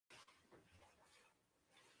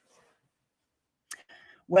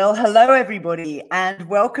Well, hello, everybody, and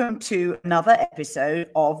welcome to another episode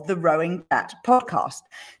of the Rowing Chat podcast.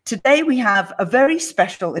 Today, we have a very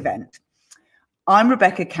special event. I'm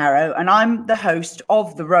Rebecca Caro, and I'm the host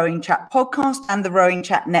of the Rowing Chat podcast and the Rowing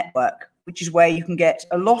Chat Network, which is where you can get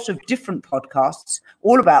a lot of different podcasts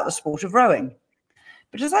all about the sport of rowing.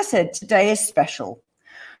 But as I said, today is special.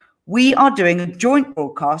 We are doing a joint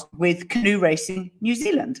broadcast with Canoe Racing New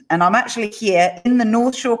Zealand. And I'm actually here in the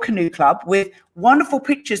North Shore Canoe Club with wonderful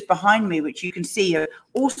pictures behind me, which you can see of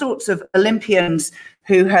all sorts of Olympians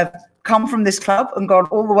who have come from this club and gone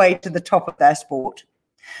all the way to the top of their sport.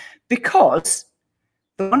 Because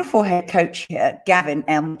the wonderful head coach here, Gavin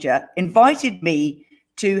Elminger, invited me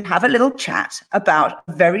to have a little chat about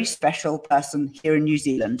a very special person here in New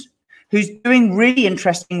Zealand who's doing really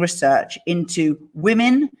interesting research into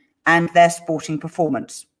women and their sporting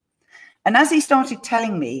performance. And as he started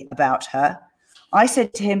telling me about her, I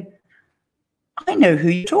said to him, I know who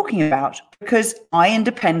you're talking about, because I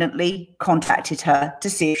independently contacted her to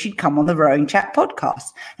see if she'd come on the Rowing Chat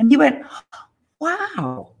podcast. And he went,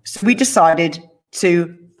 wow. So we decided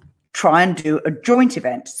to try and do a joint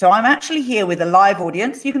event. So I'm actually here with a live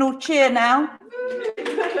audience. You can all cheer now,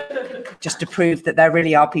 just to prove that there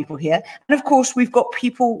really are people here. And of course, we've got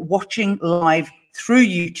people watching live through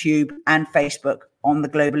YouTube and Facebook on the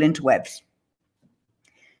global interwebs.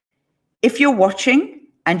 If you're watching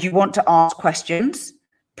and you want to ask questions,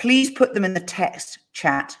 please put them in the text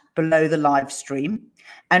chat below the live stream,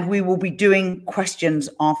 and we will be doing questions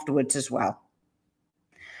afterwards as well.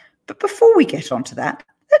 But before we get onto that,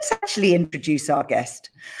 let's actually introduce our guest.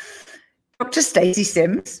 Dr. Stacey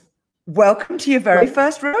Sims, welcome to your very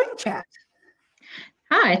first Rowing Chat.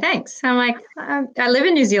 Hi, thanks. I live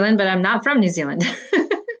in New Zealand, but I'm not from New Zealand. I'm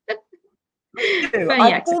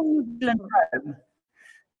from New Zealand.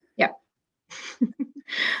 Yep.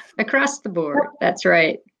 Across the board. That's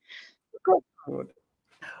right.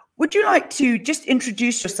 Would you like to just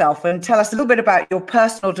introduce yourself and tell us a little bit about your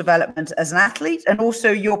personal development as an athlete and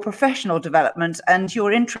also your professional development and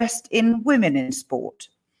your interest in women in sport?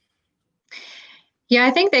 Yeah,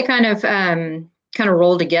 I think they kind of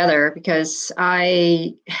roll together, because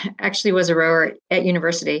I actually was a rower at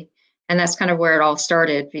university, and that's kind of where it all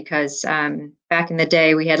started, because back in the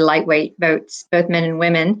day we had lightweight boats, both men and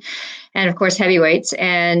women, and of course heavyweights,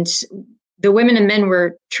 and the women and men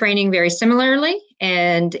were training very similarly,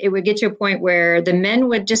 and it would get to a point where the men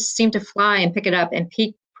would just seem to fly and pick it up and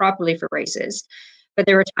peak properly for races. But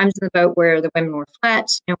there were times in the boat where the women were flat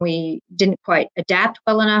and we didn't quite adapt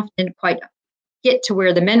well enough, didn't quite get to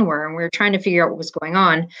where the men were, and we were trying to figure out what was going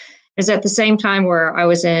on. It was at the same time where I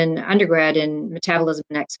was in undergrad in metabolism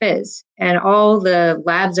and ex-phys, and all the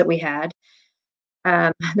labs that we had,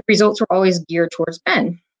 the results were always geared towards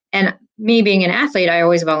men. And me being an athlete, I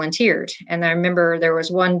always volunteered. And I remember there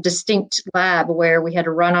was one distinct lab where we had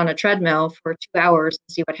to run on a treadmill for 2 hours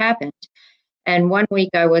and see what happened. And one week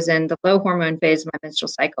I was in the low hormone phase of my menstrual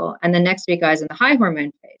cycle, and the next week I was in the high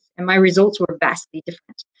hormone phase, and my results were vastly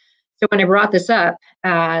different. So when I brought this up,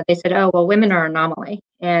 they said, oh, well, women are an anomaly.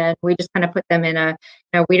 And we just kind of put them in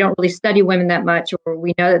we don't really study women that much, or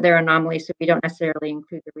we know that they're anomalies, so we don't necessarily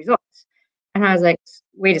include the results. And I was like,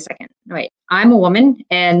 wait a second, wait, I'm a woman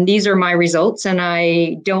and these are my results, and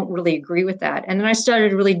I don't really agree with that. And then I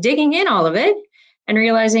started really digging in all of it and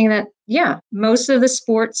realizing that, yeah, most of the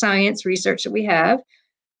sport science research that we have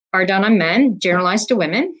are done on men, generalized to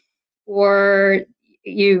women, or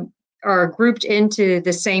you are grouped into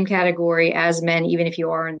the same category as men, even if you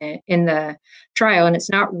are in the trial, and it's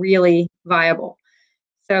not really viable.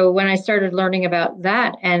 So when I started learning about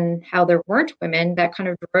that and how there weren't women, that kind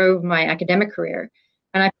of drove my academic career.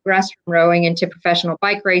 And I progressed from rowing into professional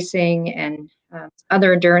bike racing and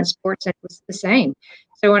other endurance sports, and it was the same.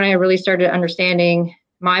 So when I really started understanding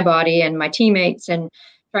my body and my teammates and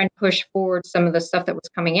trying to push forward some of the stuff that was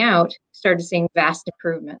coming out, started seeing vast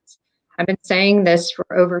improvements. I've been saying this for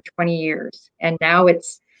over 20 years, and now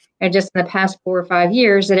it's just in the past 4 or 5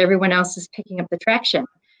 years that everyone else is picking up the traction.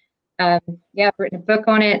 I've written a book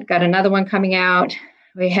on it, got another one coming out.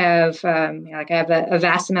 We have, I have a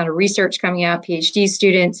vast amount of research coming out, PhD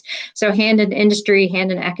students. So hand in industry,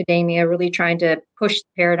 hand in academia, really trying to push the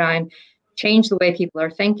paradigm, change the way people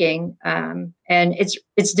are thinking. And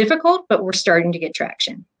it's difficult, but we're starting to get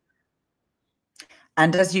traction.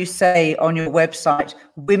 And as you say on your website,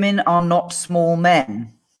 women are not small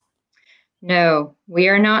men. No, we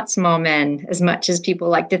are not small men as much as people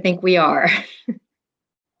like to think we are.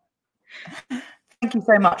 Thank you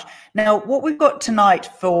so much. Now, what we've got tonight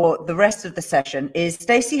for the rest of the session is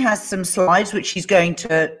Stacey has some slides which she's going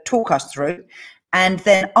to talk us through. And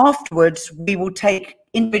then afterwards, we will take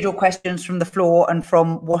individual questions from the floor and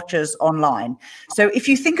from watchers online. So if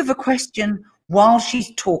you think of a question while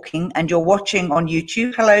she's talking and you're watching on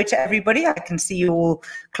YouTube, hello to everybody. I can see you all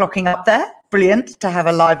clocking up there. Brilliant to have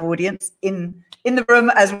a live audience in the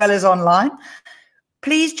room as well as online.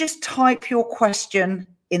 Please just type your question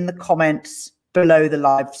in the comments below the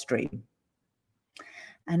live stream.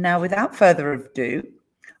 And now, without further ado,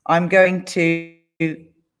 I'm going to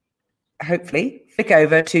hopefully flick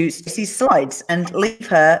over to Stacey's slides and leave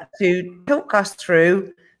her to talk us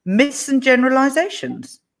through myths and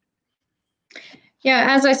generalizations. Yeah,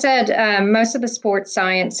 as I said, most of the sports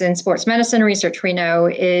science and sports medicine research we know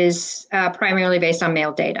is primarily based on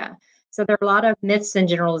male data. So there are a lot of myths and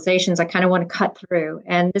generalizations I kind of want to cut through.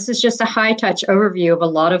 And this is just a high-touch overview of a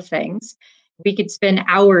lot of things. We could spend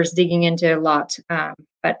hours digging into a lot,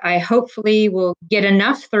 but I hopefully will get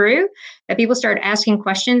enough through that people start asking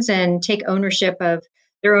questions and take ownership of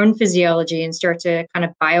their own physiology and start to kind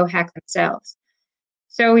of biohack themselves.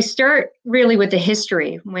 So we start really with the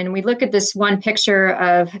history. When we look at this one picture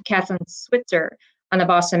of Kathleen Switzer on the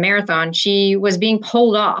Boston Marathon, she was being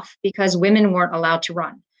pulled off because women weren't allowed to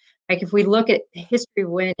run. Like if we look at the history of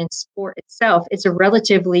women in sport itself, it's a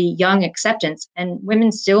relatively young acceptance, and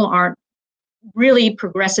women still aren't really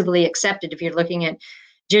progressively accepted. If you're looking at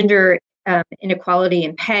gender inequality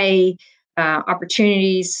in pay,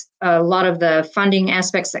 opportunities, a lot of the funding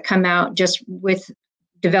aspects that come out just with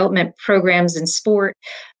development programs in sport,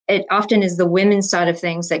 it often is the women's side of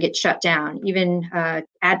things that get shut down. Even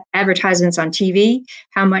advertisements on TV,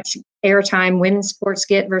 how much airtime women's sports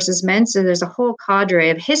get versus men. So there's a whole cadre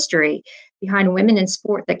of history behind women in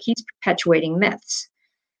sport that keeps perpetuating myths.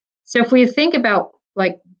 So if we think about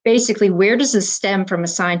basically, where does this stem from a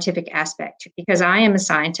scientific aspect? Because I am a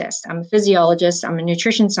scientist, I'm a physiologist, I'm a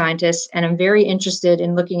nutrition scientist, and I'm very interested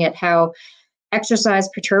in looking at how exercise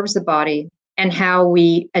perturbs the body and how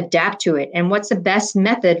we adapt to it, and what's the best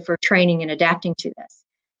method for training and adapting to this.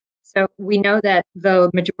 So we know that the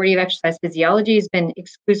majority of exercise physiology has been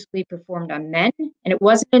exclusively performed on men, and it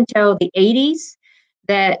wasn't until the 80s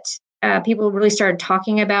that people really started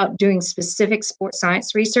talking about doing specific sports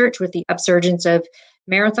science research with the upsurgence of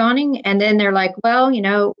marathoning. And then they're like, well,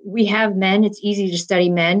 we have men, it's easy to study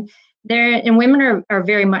men. And women are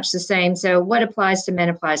very much the same. So what applies to men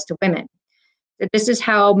applies to women. This is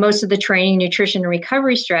how most of the training, nutrition, and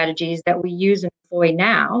recovery strategies that we use and employ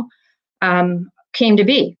now came to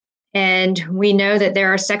be. And we know that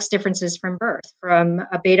there are sex differences from birth, from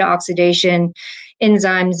beta oxidation,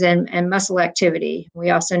 enzymes, and muscle activity. We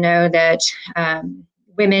also know that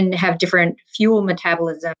women have different fuel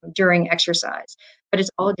metabolism during exercise, but it's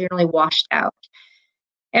all generally washed out.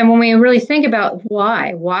 And when we really think about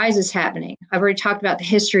why is this happening? I've already talked about the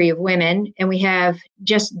history of women, and we have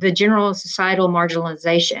just the general societal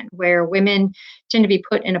marginalization where women tend to be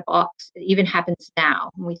put in a box. It even happens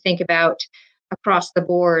now. When we think about across the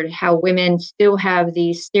board how women still have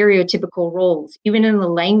these stereotypical roles, even in the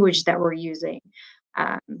language that we're using.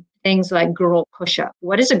 Things like girl push-up.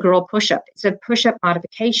 What is a girl push-up? It's a push-up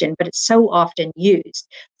modification, but it's so often used.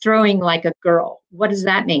 Throwing like a girl. What does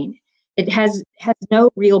that mean? It has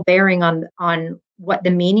no real bearing on what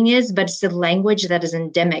the meaning is, but it's the language that is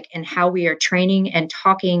endemic in how we are training and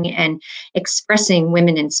talking and expressing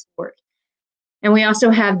women in sport. And we also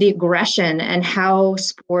have the aggression and how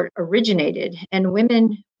sport originated. And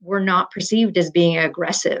women were not perceived as being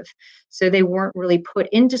aggressive, so they weren't really put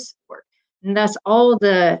into sport. And thus all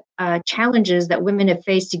the challenges that women have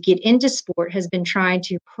faced to get into sport has been trying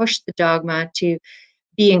to push the dogma to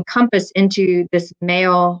be encompassed into this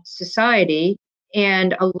male society.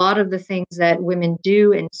 And a lot of the things that women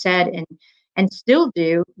do and said and still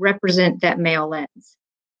do represent that male lens.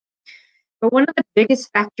 But one of the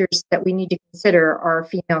biggest factors that we need to consider are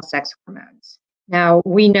female sex hormones. Now,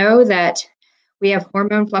 we know that we have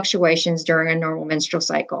hormone fluctuations during a normal menstrual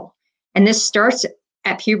cycle, and this starts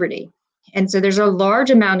at puberty. And so there's a large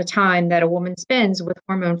amount of time that a woman spends with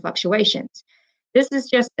hormone fluctuations. This is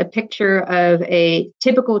just a picture of a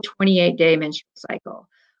typical 28-day menstrual cycle,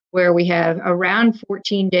 where we have around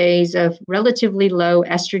 14 days of relatively low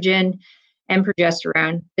estrogen and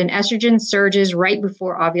progesterone. Then estrogen surges right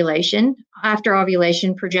before ovulation. After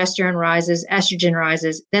ovulation, progesterone rises, estrogen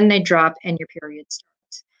rises, then they drop and your period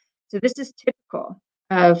starts. So this is typical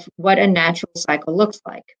of what a natural cycle looks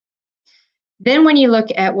like. Then when you look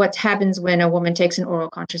at what happens when a woman takes an oral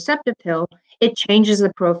contraceptive pill, it changes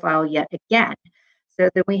the profile yet again. So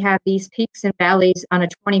that we have these peaks and valleys on a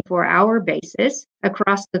 24-hour basis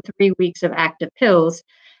across the 3 weeks of active pills.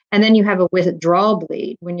 And then you have a withdrawal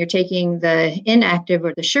bleed when you're taking the inactive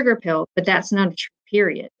or the sugar pill, but that's not a true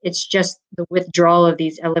period. It's just the withdrawal of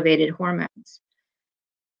these elevated hormones.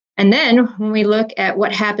 And then when we look at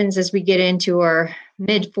what happens as we get into our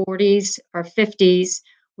mid 40s, our 50s,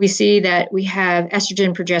 we see that we have estrogen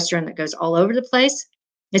and progesterone that goes all over the place.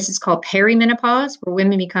 This is called perimenopause, where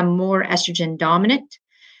women become more estrogen dominant,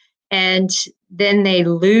 and then they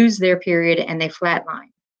lose their period and they flatline.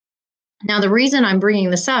 Now, the reason I'm bringing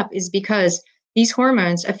this up is because these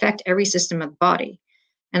hormones affect every system of the body.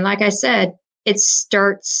 And like I said, it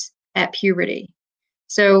starts at puberty.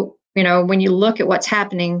 So, when you look at what's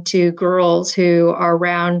happening to girls who are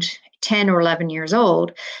around 10 or 11 years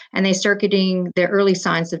old, and they start getting the early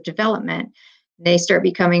signs of development, they start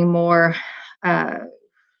becoming more,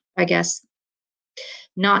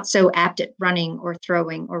 not so apt at running or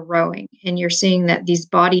throwing or rowing. And you're seeing that these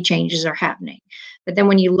body changes are happening. But then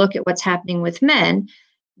when you look at what's happening with men,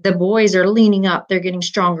 the boys are leaning up, they're getting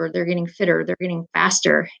stronger, they're getting fitter, they're getting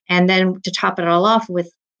faster. And then to top it all off with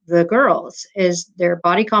the girls is their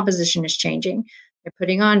body composition is changing, they're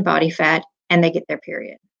putting on body fat, and they get their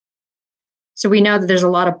period. So we know that there's a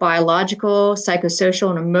lot of biological, psychosocial,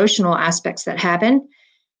 and emotional aspects that happen.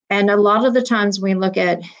 And a lot of the times we look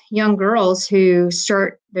at young girls who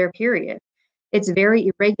start their period, it's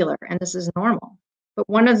very irregular, and this is normal. But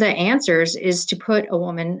one of the answers is to put a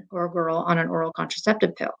woman or a girl on an oral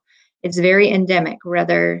contraceptive pill. It's very endemic,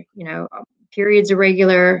 whether, periods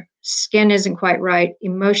irregular, skin isn't quite right,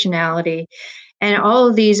 emotionality, and all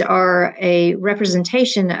of these are a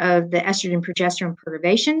representation of the estrogen progesterone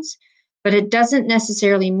perturbations, but it doesn't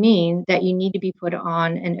necessarily mean that you need to be put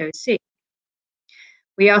on an OC.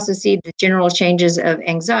 We also see the general changes of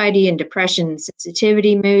anxiety and depression and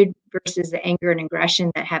sensitivity mood versus the anger and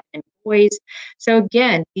aggression that happen in boys. So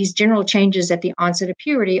again, these general changes at the onset of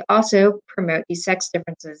puberty also promote these sex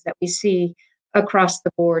differences that we see across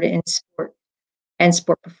the board in sport and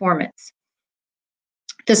sport performance.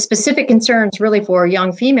 The specific concerns really for a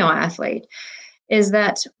young female athlete is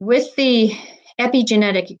that with the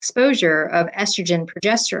epigenetic exposure of estrogen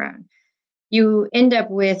progesterone, you end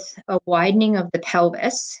up with a widening of the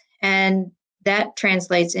pelvis, and that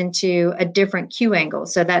translates into a different Q angle.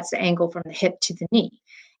 So that's the angle from the hip to the knee.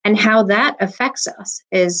 And how that affects us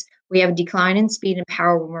is we have a decline in speed and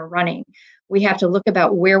power when we're running. We have to look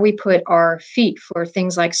about where we put our feet for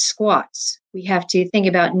things like squats. We have to think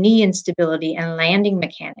about knee instability and landing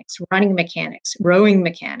mechanics, running mechanics, rowing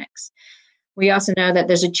mechanics. We also know that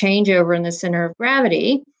there's a changeover in the center of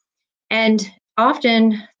gravity, and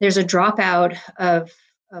often there's a dropout of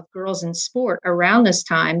girls in sport around this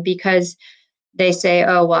time because they say,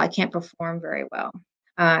 oh, well, I can't perform very well.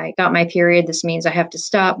 I got my period. This means I have to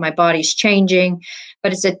stop. My body's changing.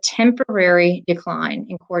 But it's a temporary decline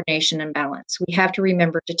in coordination and balance. We have to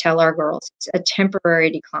remember to tell our girls it's a temporary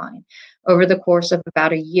decline over the course of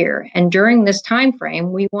about a year. And during this time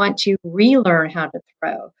frame, we want to relearn how to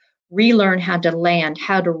throw, relearn how to land,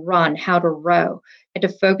 how to run, how to row, and to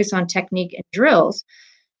focus on technique and drills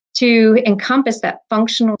to encompass that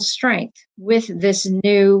functional strength with this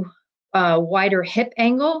new wider hip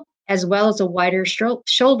angle, as well as a wider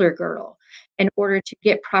shoulder girdle in order to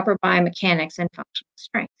get proper biomechanics and functional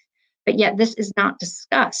strength. But yet this is not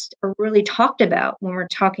discussed or really talked about when we're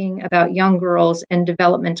talking about young girls in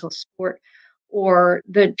developmental sport or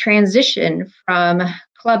the transition from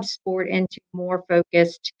club sport into more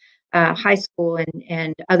focused high school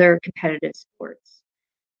and other competitive sports.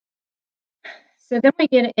 So then we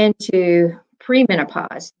get into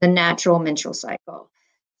premenopause, the natural menstrual cycle.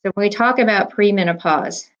 So when we talk about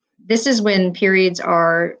premenopause, this is when periods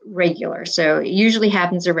are regular. So it usually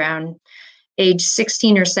happens around age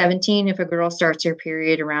 16 or 17 if a girl starts her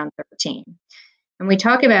period around 13. And we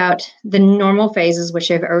talk about the normal phases,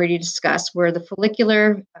 which I've already discussed, where the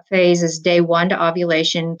follicular phase is day 1 to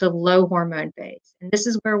ovulation, the low hormone phase. And this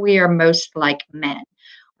is where we are most like men.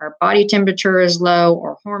 Our body temperature is low,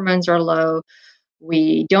 our hormones are low.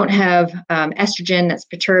 We don't have estrogen that's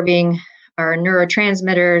perturbing our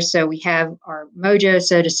neurotransmitters, so we have our mojo,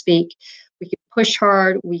 so to speak. We can push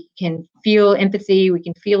hard, we can feel empathy, we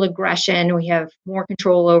can feel aggression, we have more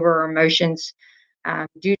control over our emotions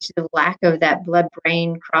due to the lack of that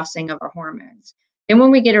blood-brain crossing of our hormones. Then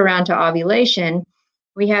when we get around to ovulation,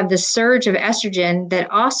 we have the surge of estrogen that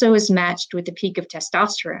also is matched with the peak of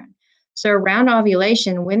testosterone. So around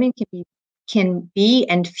ovulation, women can be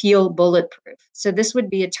and feel bulletproof. So this would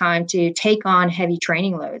be a time to take on heavy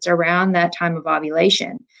training loads around that time of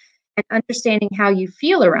ovulation. And understanding how you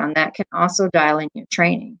feel around that can also dial in your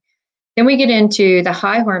training. Then we get into the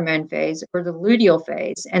high hormone phase or the luteal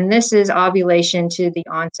phase. And this is ovulation to the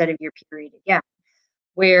onset of your period again,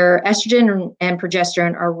 where estrogen and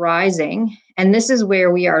progesterone are rising. And this is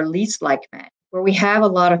where we are least like men. where we have a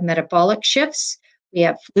lot of metabolic shifts, we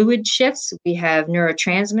have fluid shifts, we have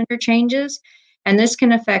neurotransmitter changes, and this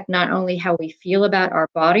can affect not only how we feel about our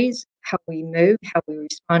bodies, how we move, how we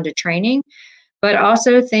respond to training, but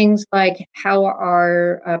also things like how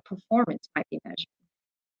our performance might be measured.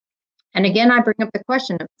 And again, I bring up the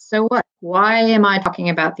question of, so what? Why am I talking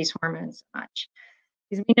about these hormones so much?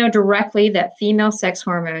 Because we know directly that female sex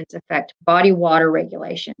hormones affect body water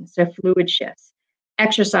regulation, so fluid shifts,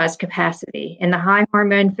 exercise capacity. In the high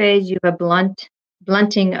hormone phase, you have a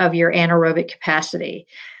blunting of your anaerobic capacity.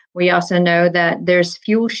 We also know that there's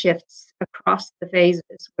fuel shifts across the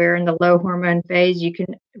phases, where in the low hormone phase, you can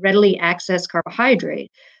readily access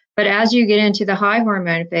carbohydrate. But as you get into the high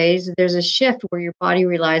hormone phase, there's a shift where your body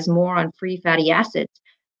relies more on free fatty acids,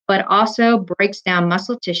 but also breaks down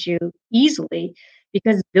muscle tissue easily,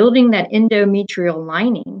 because building that endometrial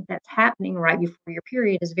lining that's happening right before your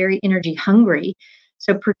period is very energy hungry.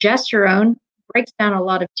 So progesterone breaks down a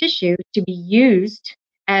lot of tissue to be used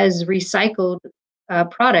as recycled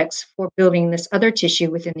products for building this other tissue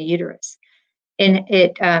within the uterus. And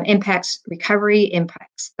it impacts recovery,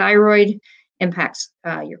 impacts thyroid, impacts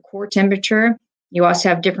your core temperature. You also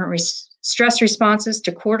have different stress responses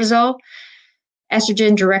to cortisol.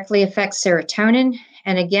 Estrogen directly affects serotonin.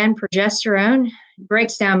 And again, progesterone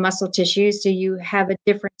breaks down muscle tissue, so you have a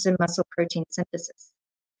difference in muscle protein synthesis.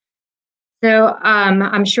 So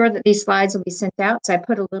I'm sure that these slides will be sent out. So I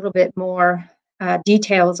put a little bit more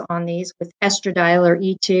details on these with estradiol or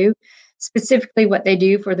E2, specifically what they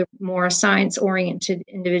do for the more science-oriented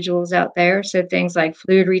individuals out there. So things like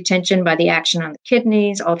fluid retention by the action on the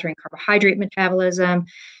kidneys, altering carbohydrate metabolism,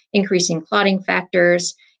 increasing clotting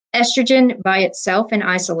factors. Estrogen by itself in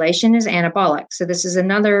isolation is anabolic. So this is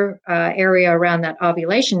another area around that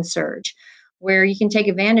ovulation surge where you can take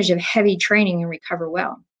advantage of heavy training and recover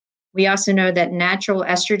well. We also know that natural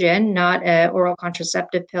estrogen, not an oral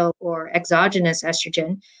contraceptive pill or exogenous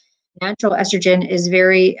estrogen, natural estrogen is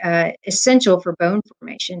very essential for bone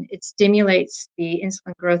formation. It stimulates the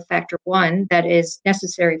insulin growth factor 1 that is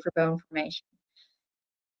necessary for bone formation.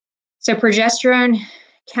 So progesterone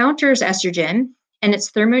counters estrogen, and it's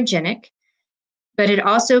thermogenic, but it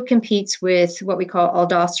also competes with what we call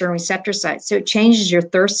aldosterone receptor sites. So it changes your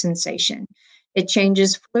thirst sensation. It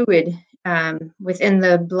changes fluid within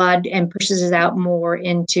the blood and pushes it out more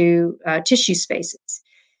into tissue spaces.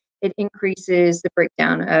 It increases the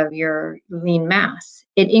breakdown of your lean mass.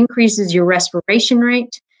 It increases your respiration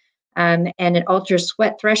rate, and it alters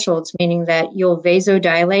sweat thresholds, meaning that you'll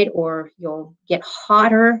vasodilate or you'll get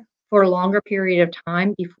hotter for a longer period of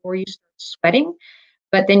time before you start sweating.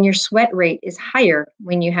 But then your sweat rate is higher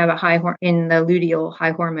when you have a in the luteal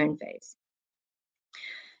high hormone phase.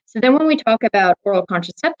 So then when we talk about oral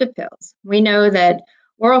contraceptive pills, we know that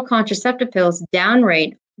oral contraceptive pills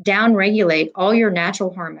downregulate all your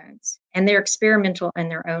natural hormones, and they're experimental in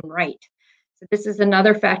their own right. So this is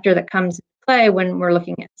another factor that comes into play when we're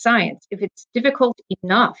looking at science. If it's difficult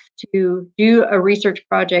enough to do a research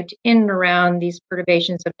project in and around these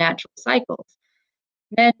perturbations of natural cycles,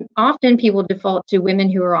 then often people default to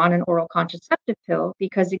women who are on an oral contraceptive pill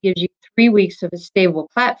because it gives you 3 weeks of a stable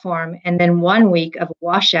platform and then 1 week of a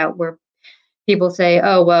washout where people say,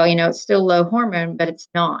 oh, well, it's still low hormone, but it's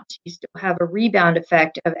not. You still have a rebound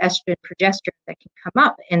effect of estrogen, progesterone that can come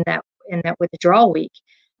up in that withdrawal week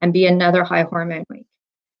and be another high hormone week.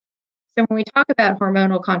 So when we talk about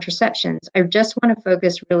hormonal contraceptions, I just want to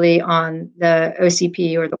focus really on the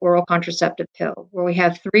OCP or the oral contraceptive pill, where we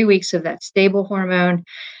have 3 weeks of that stable hormone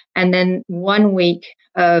and then 1 week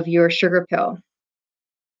of your sugar pill.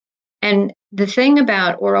 And the thing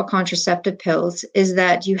about oral contraceptive pills is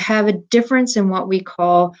that you have a difference in what we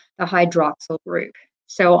call the hydroxyl group.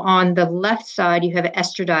 So on the left side, you have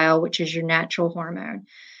estradiol, which is your natural hormone.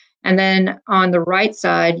 And then on the right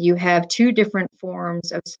side, you have 2 different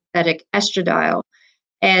forms of synthetic estradiol.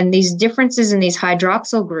 And these differences in these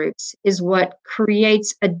hydroxyl groups is what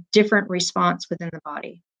creates a different response within the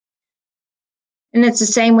body. And it's the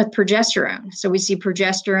same with progesterone. So we see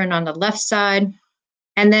progesterone on the left side,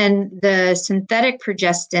 and then the synthetic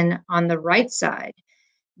progestin on the right side.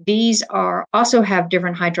 These also have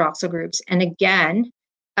different hydroxyl groups, and again,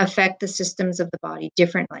 affect the systems of the body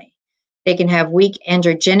differently. They can have weak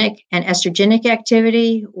androgenic and estrogenic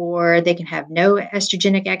activity, or they can have no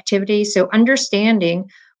estrogenic activity. So understanding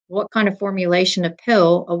what kind of formulation of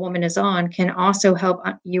pill a woman is on can also help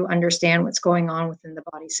you understand what's going on within the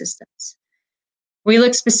body systems. We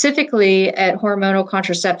look specifically at hormonal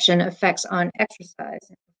contraception effects on exercise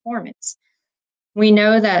and performance. We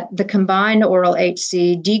know that the combined oral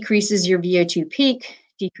HC decreases your VO2 peak,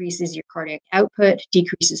 decreases your cardiac output,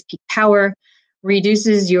 decreases peak power,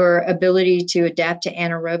 reduces your ability to adapt to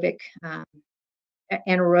anaerobic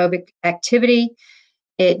activity.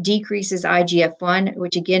 It decreases IGF-1,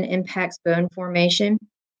 which again impacts bone formation.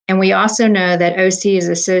 And we also know that OC is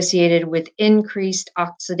associated with increased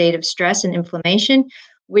oxidative stress and inflammation,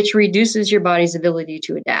 which reduces your body's ability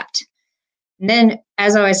to adapt. And then,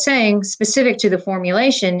 as I was saying, specific to the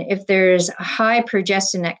formulation, if there's a high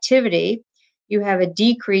progestin activity, you have a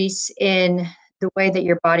decrease in the way that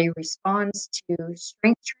your body responds to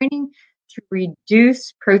strength training to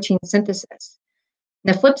reduce protein synthesis.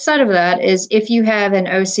 The flip side of that is if you have an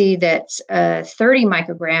OC that's a 30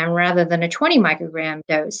 microgram rather than a 20 microgram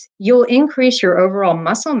dose, you'll increase your overall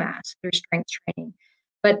muscle mass through strength training,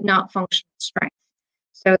 but not functional strength.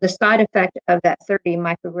 So the side effect of that 30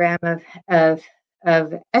 microgram of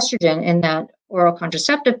estrogen in that oral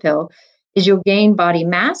contraceptive pill is you'll gain body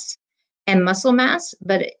mass and muscle mass,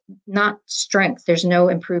 but not strength. There's no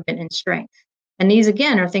improvement in strength. And these,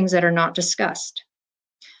 again, are things that are not discussed.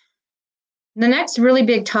 The next really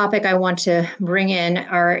big topic I want to bring in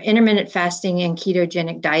are intermittent fasting and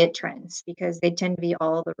ketogenic diet trends, because they tend to be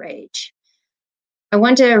all the rage. I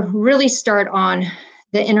want to really start on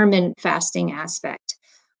the intermittent fasting aspect,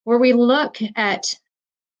 where we look at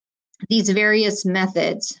these various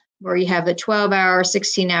methods where you have a 12-hour,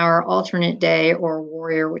 16-hour alternate day, or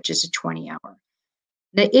warrior, which is a 20-hour.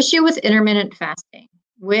 The issue with intermittent fasting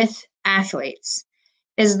with athletes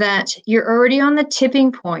is that you're already on the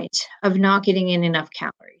tipping point of not getting in enough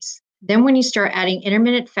calories. Then when you start adding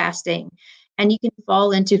intermittent fasting, and you can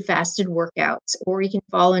fall into fasted workouts, or you can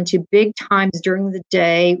fall into big times during the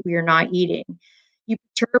day where you're not eating, you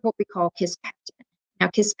perturb what we call kisspeptin. Now,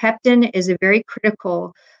 kisspeptin is a very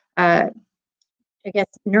critical,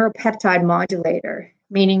 neuropeptide modulator,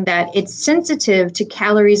 meaning that it's sensitive to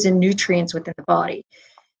calories and nutrients within the body.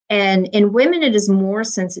 And in women, it is more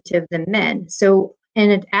sensitive than men. So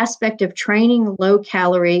in an aspect of training low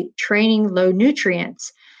calorie, training low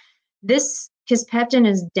nutrients, this kisspeptin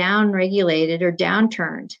is downregulated or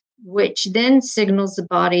downturned, which then signals the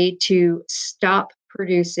body to stop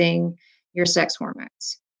producing your sex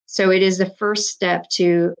hormones. So it is the first step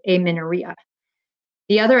to amenorrhea.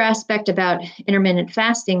 The other aspect about intermittent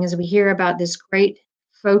fasting is we hear about this great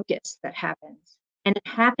focus that happens, and it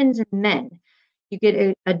happens in men. You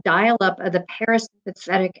get a dial up of the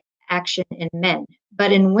parasympathetic action in men,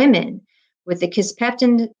 but in women, with the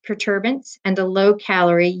kisspeptin perturbance and the low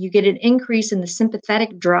calorie, you get an increase in the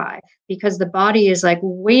sympathetic drive, because the body is like,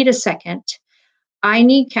 wait a second, I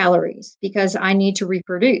need calories because I need to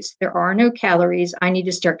reproduce. There are no calories. I need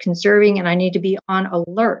to start conserving, and I need to be on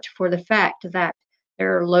alert for the fact that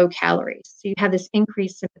there are low calories. So you have this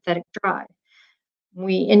increased sympathetic drive.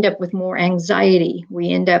 We end up with more anxiety.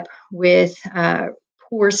 We end up with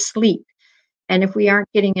poor sleep. And if we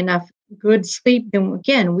aren't getting enough good sleep, then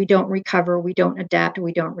again, we don't recover, we don't adapt,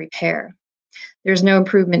 we don't repair. There's no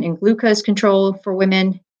improvement in glucose control for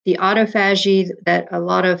women. The autophagy that a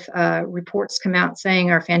lot of reports come out saying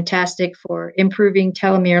are fantastic for improving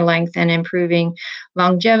telomere length and improving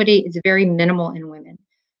longevity is very minimal in women.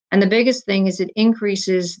 And the biggest thing is it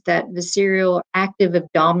increases that visceral active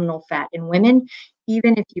abdominal fat in women,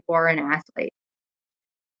 even if you are an athlete.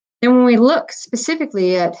 Then when we look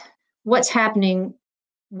specifically at what's happening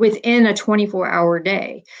within a 24-hour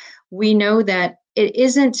day, we know that it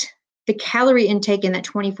isn't the calorie intake in that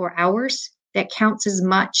 24 hours that counts as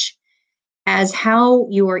much as how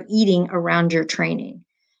you are eating around your training.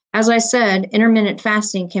 As I said, intermittent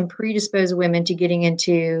fasting can predispose women to getting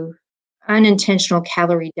into unintentional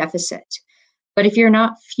calorie deficit. But if you're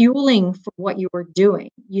not fueling for what you are doing,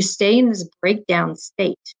 you stay in this breakdown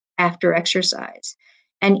state after exercise.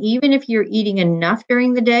 And even if you're eating enough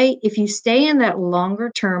during the day, if you stay in that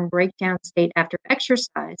longer term breakdown state after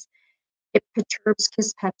exercise, it perturbs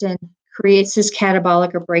kisspeptin, creates this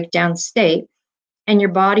catabolic or breakdown state, and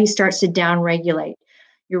your body starts to downregulate.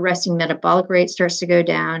 Your resting metabolic rate starts to go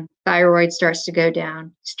down, thyroid starts to go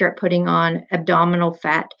down, start putting on abdominal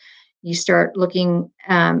fat. You start looking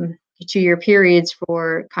to your periods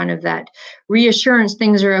for kind of that reassurance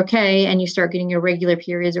things are okay, and you start getting your regular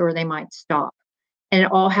periods, or they might stop. And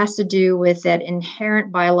it all has to do with that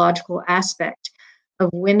inherent biological aspect of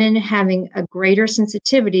women having a greater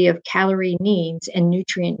sensitivity of calorie needs and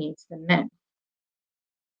nutrient needs than men.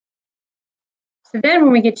 So then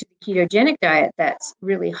when we get to the ketogenic diet, that's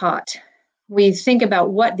really hot. We think about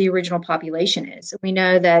what the original population is. We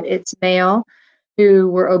know that it's male who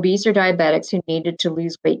were obese or diabetics who needed to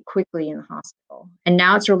lose weight quickly in the hospital. And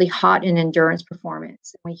now it's really hot in endurance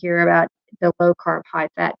performance. We hear about the low carb, high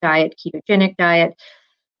fat diet, ketogenic diet.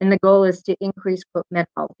 And the goal is to increase quote,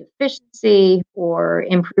 metabolic efficiency or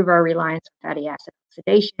improve our reliance on fatty acid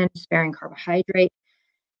oxidation, sparing carbohydrate.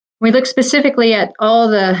 We look specifically at all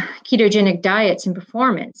the ketogenic diets and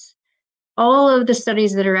performance. All of the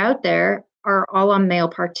studies that are out there are all on male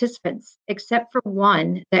participants, except for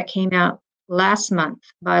one that came out last month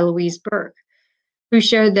by Louise Burke, who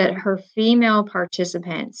showed that her female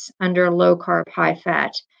participants under low carb, high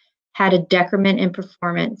fat had a decrement in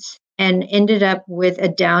performance and ended up with a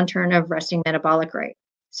downturn of resting metabolic rate.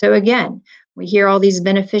 So again, we hear all these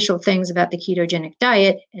beneficial things about the ketogenic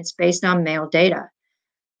diet. It's based on male data.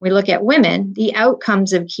 We look at women, the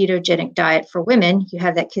outcomes of ketogenic diet for women, you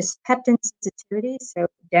have that kisspeptin sensitivity, so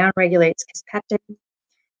downregulates kisspeptin,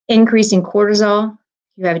 increasing cortisol,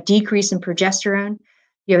 you have a decrease in progesterone,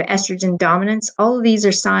 you have estrogen dominance. All of these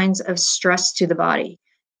are signs of stress to the body.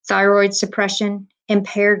 Thyroid suppression,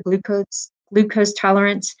 impaired glucose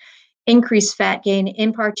tolerance, increased fat gain,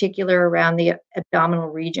 in particular around the abdominal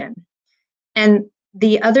region. And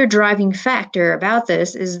the other driving factor about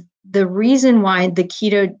this is the reason why the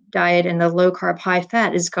keto diet and the low carb, high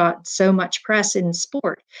fat has got so much press in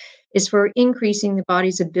sport is for increasing the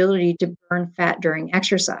body's ability to burn fat during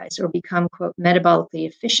exercise or become, quote, metabolically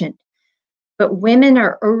efficient. But women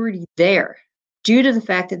are already there due to the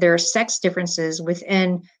fact that there are sex differences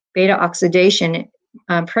within beta oxidation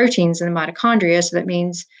proteins in the mitochondria. So that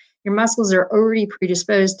means your muscles are already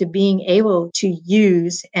predisposed to being able to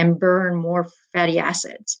use and burn more fatty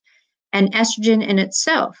acids. And estrogen in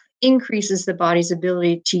itself increases the body's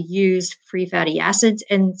ability to use free fatty acids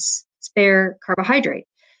and spare carbohydrate.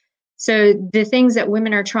 So the things that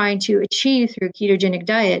women are trying to achieve through a ketogenic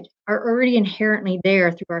diet are already inherently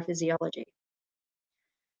there through our physiology.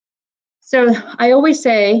 So I always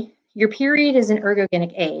say your period is an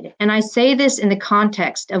ergogenic aid. And I say this in the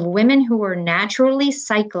context of women who are naturally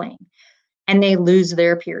cycling and they lose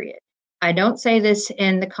their period. I don't say this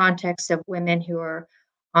in the context of women who are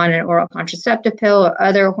on an oral contraceptive pill or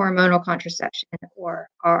other hormonal contraception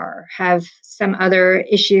or have some other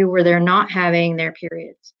issue where they're not having their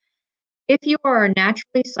periods. If you are a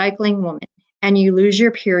naturally cycling woman and you lose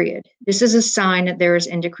your period, this is a sign that there is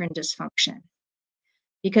endocrine dysfunction.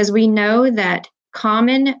 Because we know that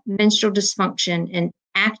common menstrual dysfunction in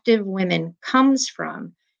active women comes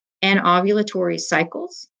from anovulatory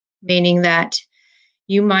cycles, meaning that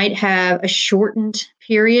you might have a shortened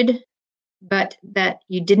period, but that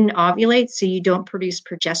you didn't ovulate, so you don't produce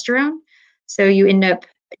progesterone. So you end up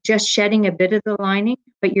just shedding a bit of the lining,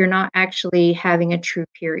 but you're not actually having a true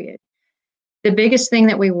period. The biggest thing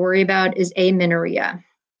that we worry about is amenorrhea.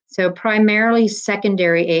 So primarily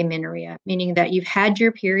secondary amenorrhea, meaning that you've had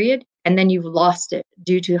your period and then you've lost it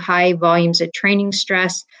due to high volumes of training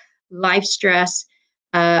stress, life stress,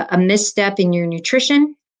 a misstep in your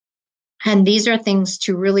nutrition. And these are things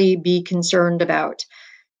to really be concerned about.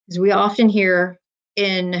 Because we often hear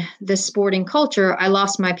in the sporting culture, I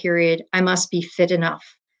lost my period, I must be fit enough.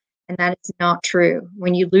 And that is not true.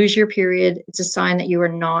 When you lose your period, it's a sign that you are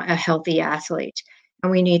not a healthy athlete,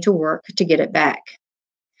 and we need to work to get it back.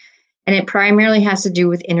 And it primarily has to do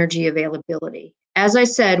with energy availability. As I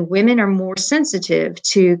said, women are more sensitive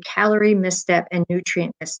to calorie misstep and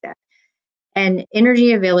nutrient misstep. And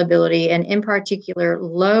energy availability, and in particular,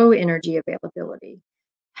 low energy availability,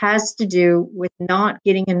 has to do with not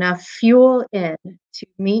getting enough fuel in to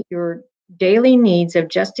meet your daily needs of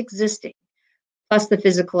just existing, plus the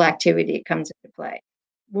physical activity that comes into play.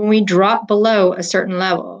 When we drop below a certain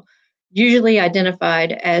level, usually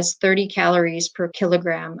identified as 30 calories per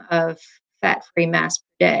kilogram of fat-free mass per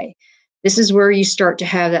day, this is where you start to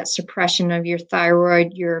have that suppression of your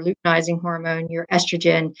thyroid, your luteinizing hormone, your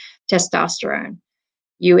estrogen, testosterone.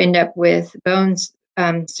 You end up with bones.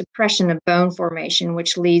 Suppression of bone formation,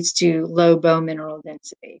 which leads to low bone mineral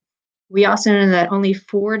density. We also know that only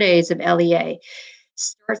 4 days of LEA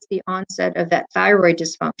starts the onset of that thyroid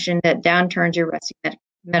dysfunction that downturns your resting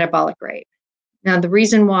metabolic rate. Now, the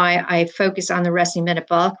reason why I focus on the resting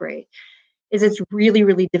metabolic rate is it's really,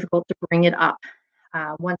 really difficult to bring it up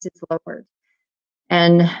once it's lowered.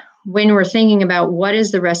 And when we're thinking about what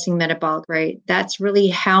is the resting metabolic rate, that's really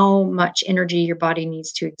how much energy your body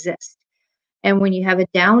needs to exist. And when you have a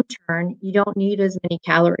downturn, you don't need as many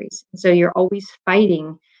calories. So you're always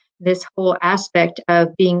fighting this whole aspect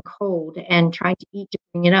of being cold and trying to eat to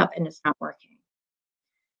bring it up, and it's not working.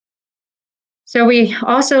 So we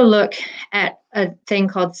also look at a thing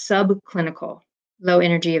called subclinical low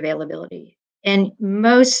energy availability. And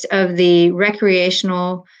most of the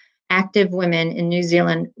recreational active women in New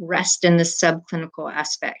Zealand rest in the subclinical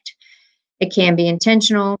aspect. It can be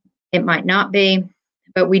intentional, it might not be.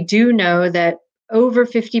 But we do know that over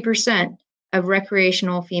 50% of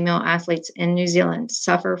recreational female athletes in New Zealand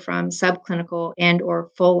suffer from subclinical and or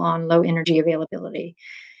full-on low energy availability.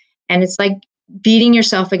 And it's like beating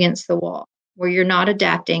yourself against the wall where you're not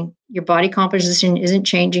adapting. Your body composition isn't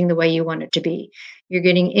changing the way you want it to be. You're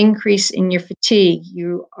getting increase in your fatigue.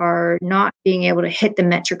 You are not being able to hit the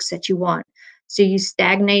metrics that you want. So you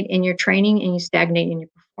stagnate in your training and you stagnate in your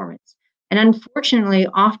performance. And unfortunately,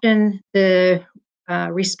 often the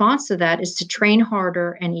response to that is to train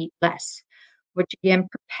harder and eat less, which again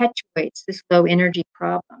perpetuates this low energy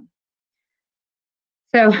problem.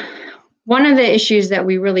 So one of the issues that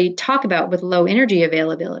we really talk about with low energy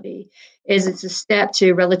availability is it's a step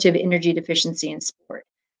to relative energy deficiency in sport.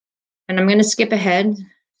 And I'm going to skip ahead.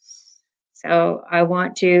 So I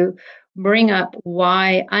want to bring up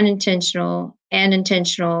why unintentional and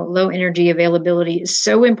intentional low energy availability is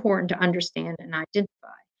so important to understand and identify.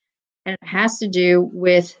 And it has to do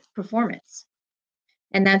with performance.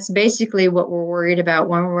 And that's basically what we're worried about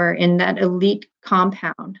when we're in that elite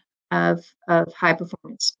compound of high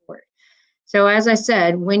performance sport. So as I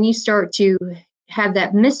said, when you start to have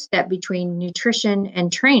that misstep between nutrition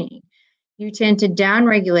and training, you tend to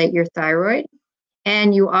downregulate your thyroid,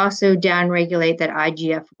 and you also downregulate that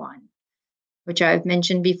IGF-1, which I've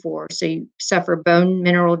mentioned before. So you suffer bone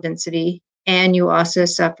mineral density, and you also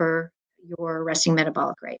suffer your resting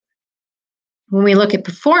metabolic rate. When we look at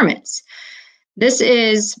performance, this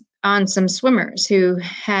is on some swimmers who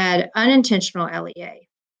had unintentional LEA,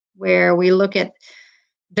 where we look at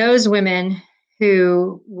those women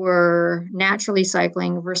who were naturally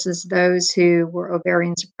cycling versus those who were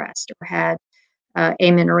ovarian suppressed or had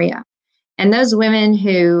amenorrhea. And those women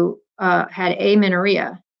who had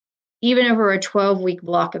amenorrhea, even over a 12-week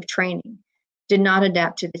block of training, did not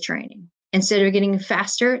adapt to the training. Instead of getting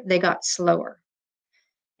faster, they got slower.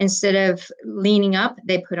 Instead of leaning up,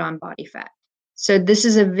 they put on body fat. So this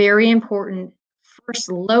is a very important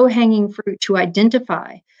first low-hanging fruit to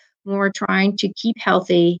identify when we're trying to keep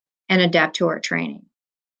healthy and adapt to our training.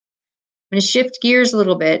 I'm going to shift gears a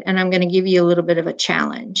little bit, and I'm going to give you a little bit of a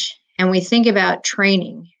challenge. And we think about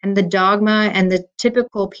training and the dogma and the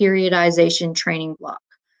typical periodization training block,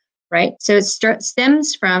 right? So it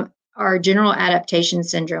stems from our general adaptation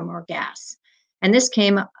syndrome, or GAS. And this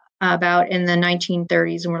came about in the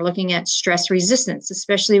 1930s, and we're looking at stress resistance,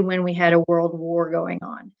 especially when we had a world war going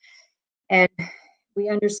on. And we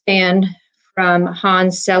understand from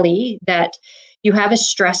Hans Selye that you have a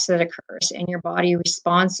stress that occurs and your body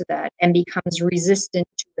responds to that and becomes resistant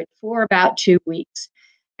to it for about 2 weeks.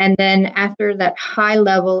 And then after that high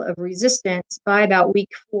level of resistance, by about week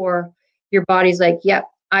 4, your body's like, yep,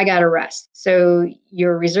 I got to rest. So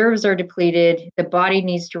your reserves are depleted. The body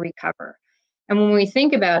needs to recover. And when we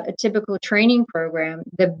think about a typical training program,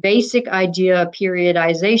 the basic idea of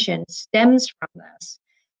periodization stems from this.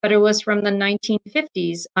 But it was from the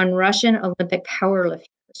 1950s on Russian Olympic powerlifters,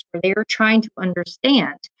 where they were trying to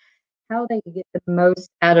understand how they could get the most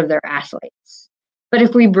out of their athletes. But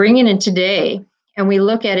if we bring it in today and we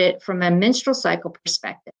look at it from a menstrual cycle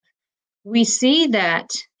perspective, we see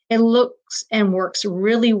that it looks and works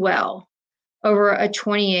really well over a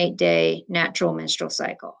 28-day natural menstrual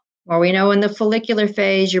cycle. Where we know in the follicular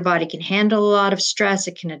phase, your body can handle a lot of stress,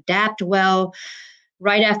 it can adapt well.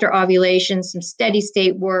 Right after ovulation, some steady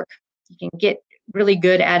state work, you can get really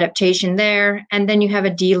good adaptation there. And then you have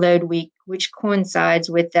a deload week, which coincides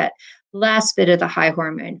with that last bit of the high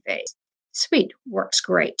hormone phase. Sweet, works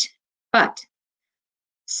great. But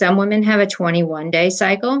some women have a 21-day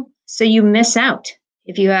cycle, so you miss out.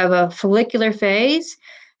 If you have a follicular phase,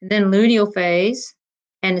 then luteal phase,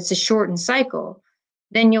 and it's a shortened cycle,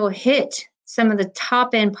 then you'll hit some of the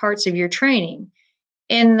top end parts of your training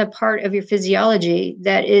in the part of your physiology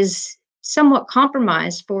that is somewhat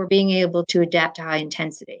compromised for being able to adapt to high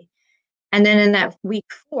intensity. And then in that week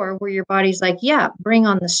 4, where your body's like, yeah, bring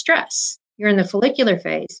on the stress. You're in the follicular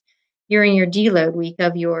phase. You're in your deload week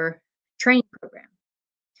of your training program.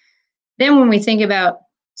 Then when we think about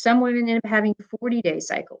some women end up having 40-day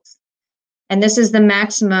cycles. And this is the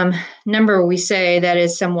maximum number we say that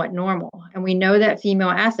is somewhat normal. And we know that female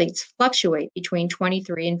athletes fluctuate between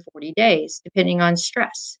 23 and 40 days, depending on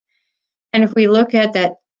stress. And if we look at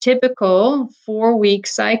that typical 4-week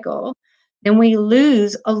cycle, then we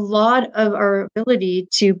lose a lot of our ability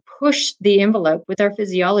to push the envelope with our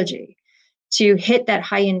physiology to hit that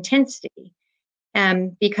high intensity.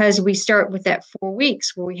 Because we start with that 4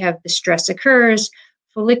 weeks where we have the stress occurs,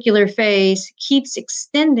 follicular phase keeps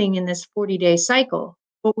extending in this 40-day cycle,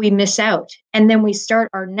 but we miss out. And then we start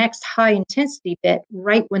our next high intensity bit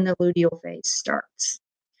right when the luteal phase starts.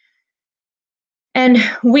 And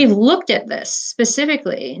we've looked at this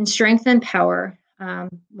specifically in Strength and Power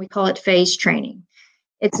We call it phase training.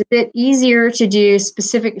 It's a bit easier to do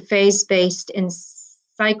specific phase-based and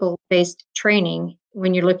cycle-based training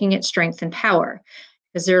when you're looking at strength and power,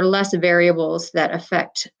 because there are less variables that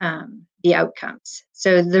affect the outcomes.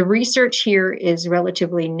 So the research here is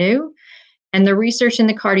relatively new, and the research in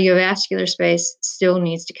the cardiovascular space still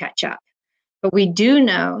needs to catch up. But we do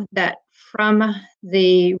know that from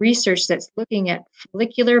the research that's looking at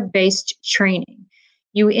follicular-based training,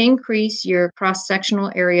 you increase your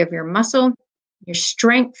cross-sectional area of your muscle, your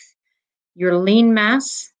strength, your lean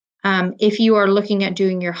mass. If you are looking at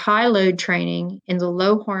doing your high load training in the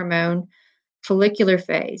low hormone follicular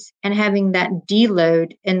phase and having that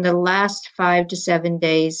deload in the last 5 to 7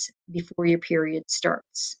 days before your period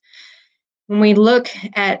starts. When we look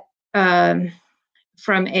at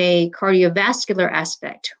from a cardiovascular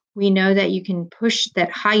aspect, we know that you can push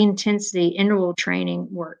that high intensity interval training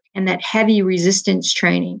work and that heavy resistance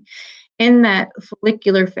training in that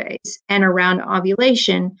follicular phase and around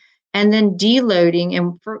ovulation, and then deloading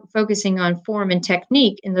and focusing on form and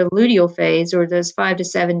technique in the luteal phase, or those 5 to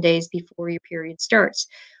 7 days before your period starts,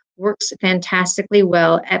 works fantastically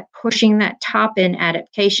well at pushing that top-end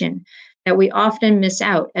adaptation that we often miss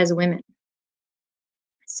out as women.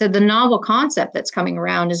 So the novel concept that's coming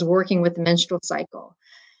around is working with the menstrual cycle.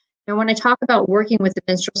 Now, when I talk about working with the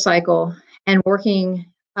menstrual cycle and working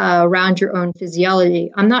around your own physiology,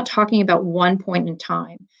 I'm not talking about one point in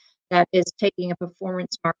time that is taking a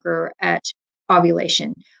performance marker at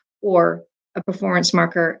ovulation or a performance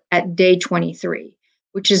marker at day 23,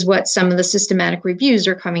 which is what some of the systematic reviews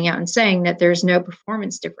are coming out and saying, that there's no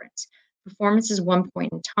performance difference. Performance is one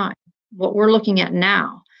point in time. What we're looking at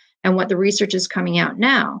now and what the research is coming out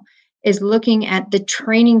now is looking at the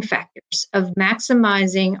training factors of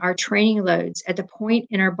maximizing our training loads at the point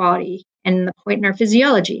in our body and the point in our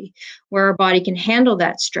physiology where our body can handle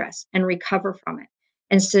that stress and recover from it,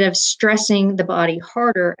 instead of stressing the body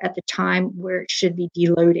harder at the time where it should be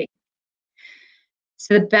deloading.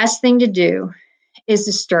 So the best thing to do is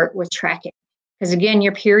to start with tracking, because again,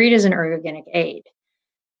 your period is an ergogenic aid.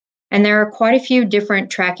 And there are quite a few different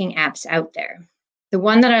tracking apps out there. The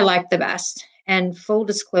one that I like the best, and full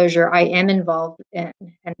disclosure, I am involved in,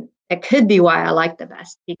 and it could be why I like the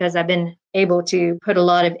best, because I've been able to put a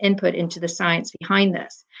lot of input into the science behind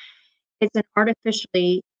this. It's an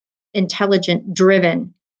artificially intelligent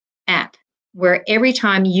driven app where every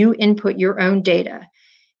time you input your own data,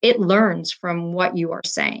 it learns from what you are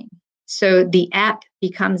saying. So the app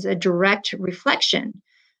becomes a direct reflection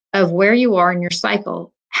of where you are in your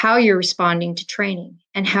cycle, how you're responding to training,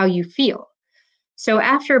 and how you feel. So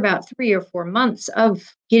after about 3 or 4 months of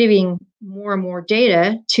giving more and more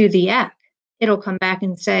data to the app, it'll come back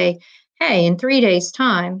and say, hey, in 3 days'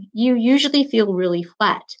 time, you usually feel really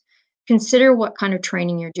flat. Consider what kind of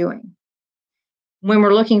training you're doing. When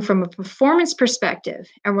we're looking from a performance perspective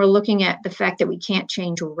and we're looking at the fact that we can't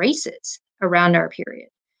change races around our period,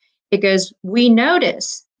 it goes, we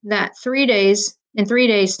notice that in 3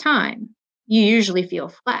 days' time, you usually feel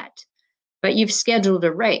flat, but you've scheduled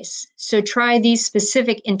a race. So try these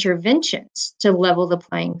specific interventions to level the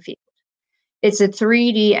playing field. It's a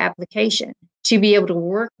 3D application to be able to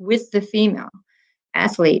work with the female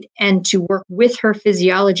athlete and to work with her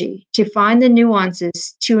physiology to find the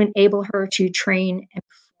nuances to enable her to train and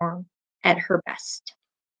perform at her best.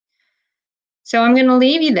 So I'm going to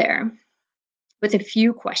leave you there with a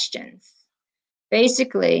few questions.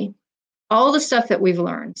 Basically, all the stuff that we've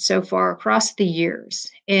learned so far across the years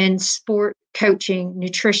in sport, coaching,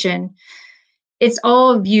 nutrition, it's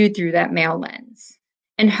all viewed through that male lens.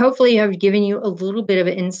 And hopefully I've given you a little bit of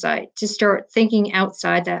an insight to start thinking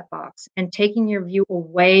outside that box and taking your view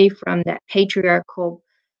away from that patriarchal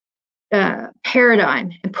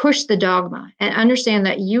paradigm and push the dogma and understand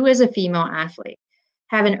that you as a female athlete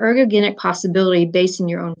have an ergogenic possibility based in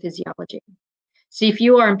your own physiology. So if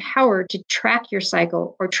you are empowered to track your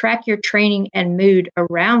cycle or track your training and mood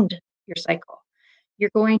around your cycle,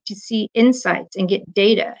 you're going to see insights and get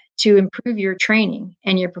data to improve your training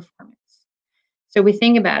and your performance. So we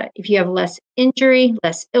think about it. If you have less injury,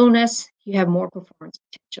 less illness, you have more performance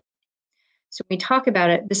potential. So when we talk about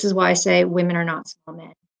it, this is why I say women are not small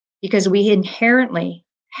men, because we inherently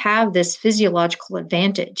have this physiological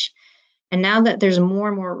advantage. And now that there's more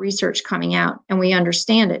and more research coming out and we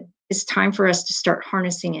understand it, it's time for us to start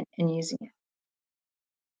harnessing it and using it.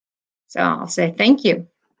 So I'll say thank you.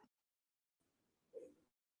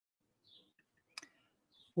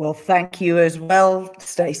 Well, thank you as well,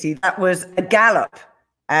 Stacey. That was a gallop.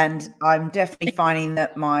 And I'm definitely finding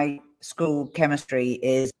that my school chemistry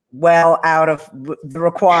is well out of the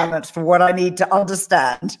requirements for what I need to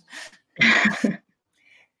understand.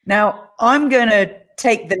 Now, I'm going to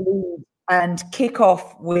take the lead and kick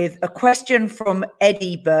off with a question from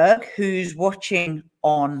Eddie Berg, who's watching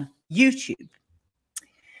on YouTube.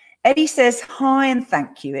 Eddie says, hi and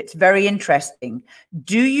thank you. It's very interesting.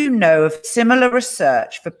 Do you know of similar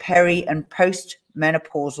research for peri and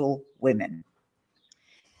postmenopausal women?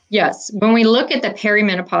 Yes. When we look at the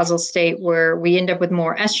perimenopausal state where we end up with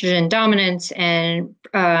more estrogen dominance and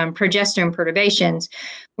progesterone perturbations,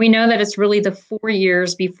 we know that it's really the 4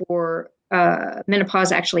 years before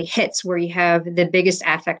menopause actually hits where you have the biggest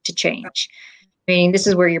affect to change. Meaning this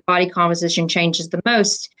is where your body composition changes the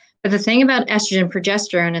most. But the thing about estrogen and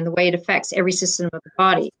progesterone and the way it affects every system of the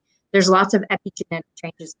body, there's lots of epigenetic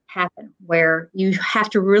changes that happen where you have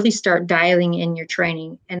to really start dialing in your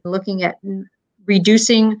training and looking at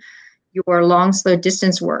reducing your long, slow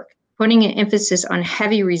distance work, putting an emphasis on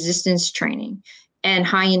heavy resistance training and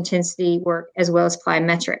high intensity work, as well as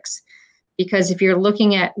plyometrics. Because if you're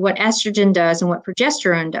looking at what estrogen does and what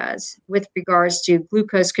progesterone does with regards to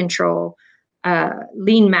glucose control,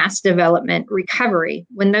 lean mass development, recovery,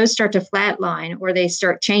 when those start to flatline or they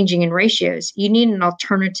start changing in ratios, you need an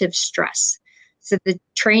alternative stress. So the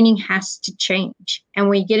training has to change. And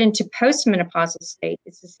when you get into postmenopausal state,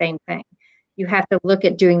 it's the same thing. You have to look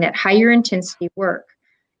at doing that higher intensity work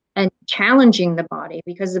and challenging the body,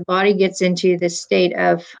 because the body gets into this state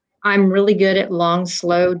of, I'm really good at long,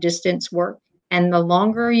 slow distance work. And the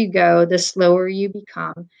longer you go, the slower you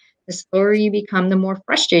become. The slower you become, the more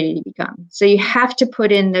frustrated you become. So you have to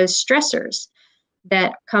put in those stressors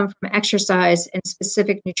that come from exercise and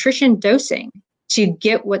specific nutrition dosing to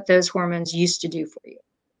get what those hormones used to do for you.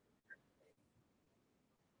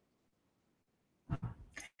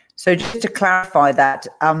 So just to clarify that,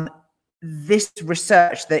 this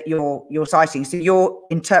research that you're citing, so you're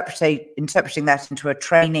interpreting that into a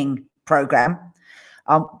training program.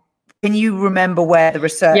 Can you remember where the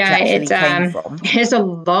research actually came from? There's a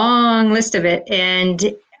long list of it,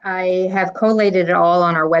 and I have collated it all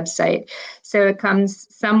on our website. So it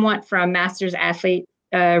comes somewhat from Masters Athlete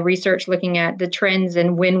research looking at the trends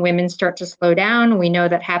and when women start to slow down. We know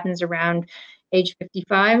that happens around age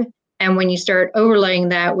 55. And when you start overlaying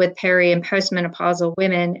that with peri and postmenopausal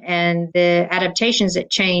women and the adaptations that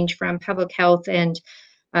change from public health and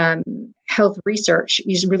health research,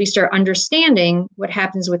 you really start understanding what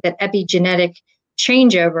happens with that epigenetic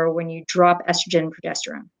changeover when you drop estrogen and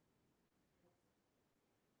progesterone.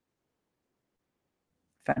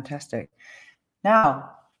 Fantastic. Now,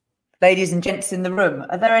 ladies and gents in the room,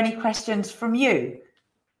 are there any questions from you?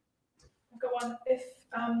 I've got one. If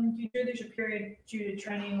you do lose your period due to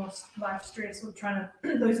training or life stress or trying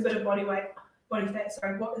to lose a bit of body fat,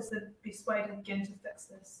 what is the best way to begin to fix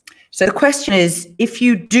this? So the question is, if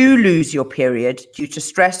you do lose your period due to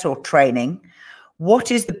stress or training,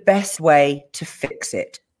 what is the best way to fix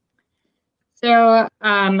it? So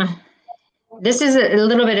this is a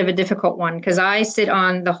little bit of a difficult one because I sit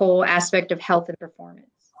on the whole aspect of health and performance.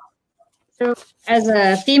 So as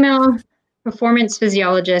a female performance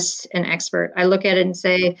physiologist and expert, I look at it and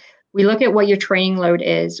say, we look at what your training load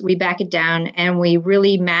is, we back it down, and we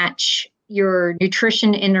really match your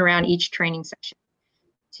nutrition in and around each training session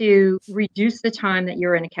to reduce the time that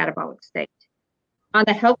you're in a catabolic state. On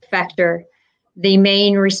the health factor, the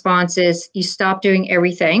main response is you stop doing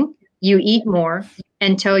everything, you eat more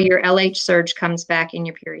until your LH surge comes back and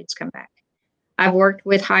your periods come back. I've worked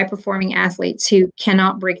with high-performing athletes who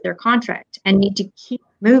cannot break their contract and need to keep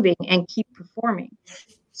moving and keep performing.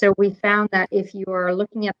 So we found that if you are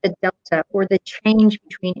looking at the delta or the change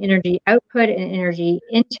between energy output and energy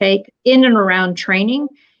intake in and around training,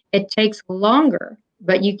 it takes longer,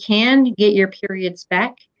 but you can get your periods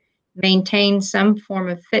back, maintain some form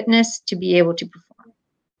of fitness to be able to perform.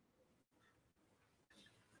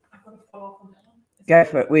 I've got a follow-up on that one. Go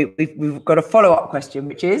for it. We've got a follow-up question,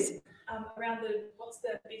 which is? Around what's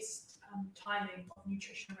the best timing of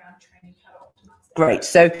nutrition around training, how to optimize that? Great.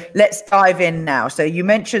 So let's dive in now. So you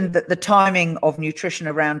mentioned that the timing of nutrition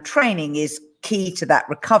around training is key to that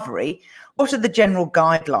recovery. What are the general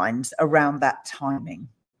guidelines around that timing?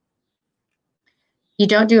 You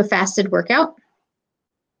don't do a fasted workout.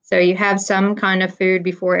 So you have some kind of food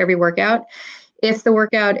before every workout. If the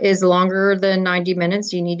workout is longer than 90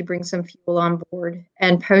 minutes, you need to bring some fuel on board.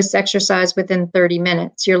 And post-exercise within 30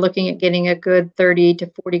 minutes, you're looking at getting a good 30 to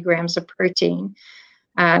 40 grams of protein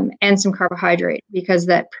and some carbohydrate, because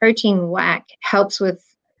that protein whack helps with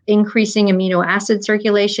increasing amino acid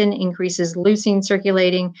circulation, increases leucine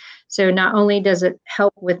circulating. So not only does it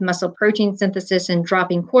help with muscle protein synthesis and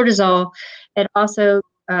dropping cortisol, it also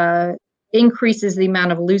increases the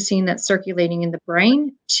amount of leucine that's circulating in the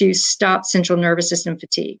brain to stop central nervous system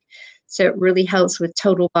fatigue. So it really helps with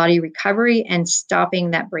total body recovery and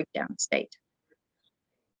stopping that breakdown state.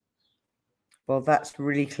 Well, that's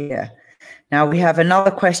really clear. Now we have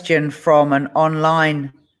another question from an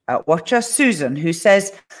online watcher, Susan, who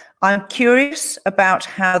says, I'm curious about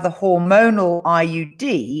how the hormonal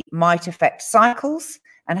IUD might affect cycles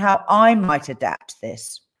and how I might adapt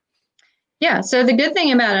this. Yeah, so the good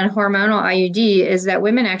thing about a hormonal IUD is that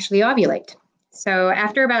women actually ovulate. So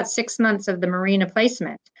after about 6 months of the Mirena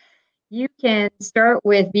placement, you can start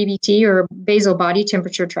with BBT or basal body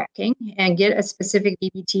temperature tracking and get a specific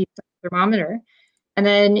BBT thermometer. And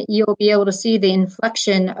then you'll be able to see the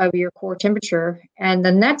inflection of your core temperature. And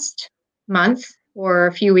the next month or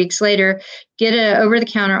a few weeks later, get an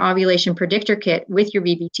over-the-counter ovulation predictor kit with your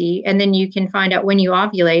BBT. And then you can find out when you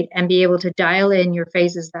ovulate and be able to dial in your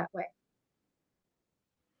phases that way.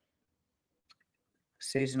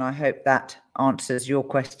 Susan, I hope that answers your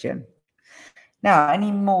question. Now,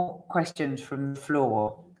 any more questions from the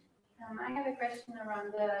floor? I have a question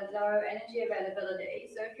around the low energy availability.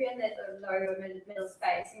 So if you're in that sort of low middle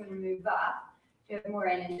space, you want to move up to have more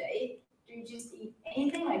energy. Do you just eat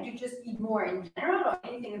anything? Like, do you just eat more in general, or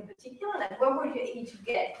anything in particular? Like, what would you eat to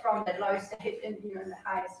get from that low state into the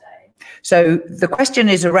higher state? So the question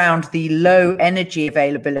is around the low energy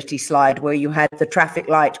availability slide where you had the traffic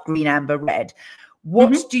light, green, amber, red.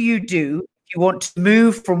 What do you do if you want to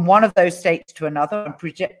move from one of those states to another?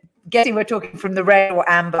 I'm guessing we're talking from the red or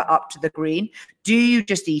amber up to the green. Do you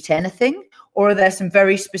just eat anything, or are there some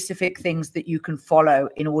very specific things that you can follow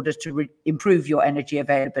in order to improve your energy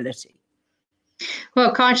availability?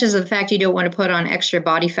 Well, conscious of the fact you don't want to put on extra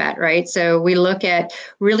body fat, right? So we look at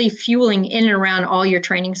really fueling in and around all your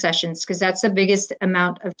training sessions, because that's the biggest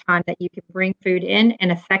amount of time that you can bring food in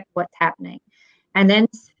and affect what's happening. And then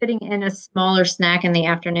fitting in a smaller snack in the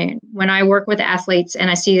afternoon. When I work with athletes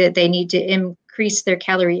and I see that they need to increase their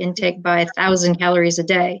calorie intake by 1,000 calories a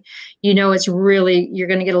day, you know, it's really, you're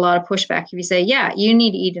going to get a lot of pushback if you say, yeah, you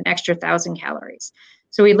need to eat an extra 1,000 calories.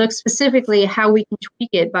 So we look specifically how we can tweak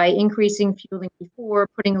it by increasing fueling before,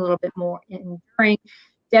 putting a little bit more in during,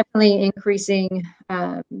 definitely increasing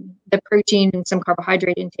the protein and some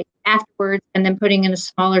carbohydrate intake afterwards, and then putting in a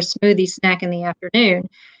smaller smoothie snack in the afternoon.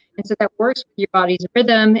 And so that works with your body's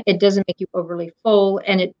rhythm. It doesn't make you overly full,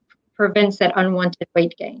 and it prevents that unwanted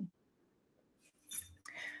weight gain.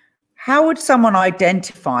 How would someone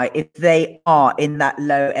identify if they are in that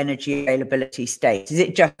low energy availability state? Is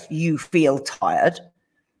it just you feel tired?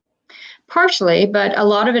 Partially, but a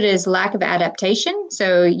lot of it is lack of adaptation.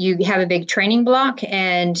 So you have a big training block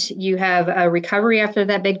and you have a recovery after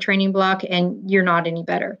that big training block, and you're not any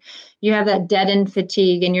better. You have that deadened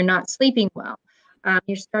fatigue and you're not sleeping well.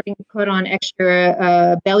 You're starting to put on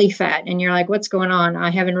extra belly fat and you're like, what's going on?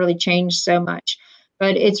 I haven't really changed so much.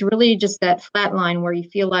 But it's really just that flat line where you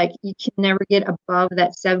feel like you can never get above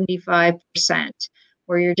that 75%,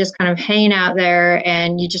 where you're just kind of hanging out there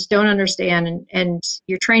and you just don't understand, and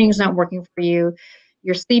your training's not working for you.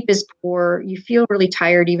 Your sleep is poor. You feel really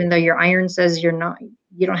tired, even though your iron says you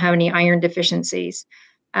don't have any iron deficiencies.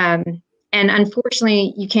 And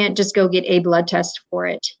unfortunately, you can't just go get a blood test for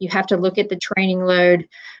it. You have to look at the training load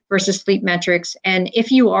versus sleep metrics. And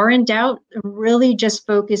if you are in doubt, really just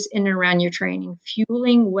focus in and around your training,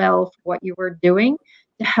 fueling well for what you were doing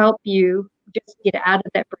to help you just get out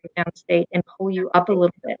of that breakdown state and pull you up a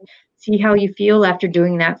little bit. See how you feel after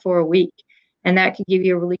doing that for a week. And that could give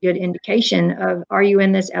you a really good indication of, are you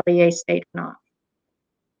in this LEA state or not?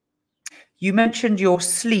 You mentioned your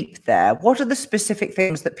sleep there. What are the specific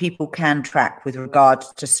things that people can track with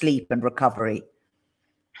regards to sleep and recovery?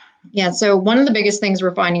 Yeah, so one of the biggest things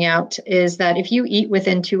we're finding out is that if you eat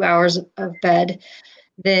within 2 hours of bed,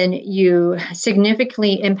 then you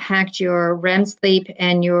significantly impact your REM sleep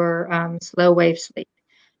and your slow wave sleep.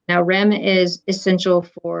 Now, REM is essential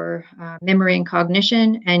for memory and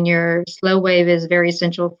cognition, and your slow wave is very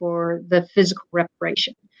essential for the physical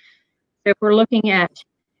reparation. So if we're looking at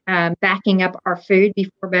backing up our food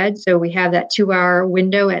before bed, so we have that 2-hour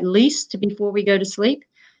window at least before we go to sleep,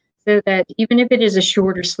 so that even if it is a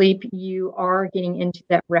shorter sleep, you are getting into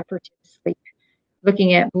that reparative sleep.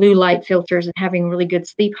 Looking at blue light filters and having really good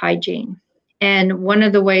sleep hygiene. And one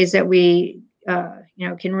of the ways that we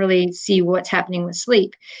can really see what's happening with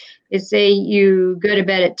sleep is, say you go to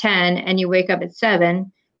bed at 10 and you wake up at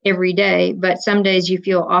 7 every day, but some days you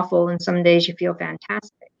feel awful and some days you feel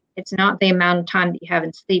fantastic. It's not the amount of time that you have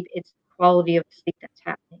in sleep, it's the quality of the sleep that's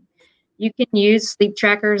happening. You can use sleep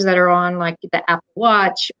trackers that are on like the Apple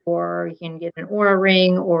Watch, or you can get an Oura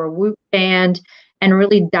Ring or a Whoop band and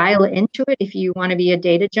really dial into it if you want to be a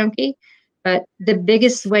data junkie. But the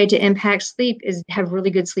biggest way to impact sleep is to have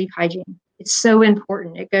really good sleep hygiene. It's so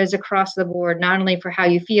important. It goes across the board, not only for how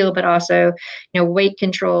you feel, but also, weight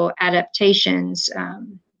control, adaptations,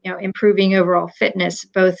 improving overall fitness,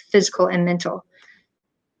 both physical and mental.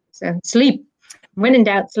 So sleep. When in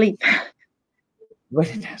doubt, sleep. When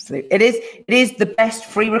in doubt, sleep. It is the best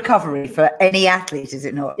free recovery for any athlete, is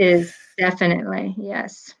it not? It is, definitely,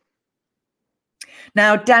 yes.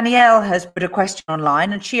 Now, Danielle has put a question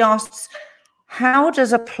online, and she asks, how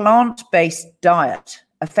does a plant-based diet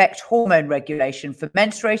affect hormone regulation for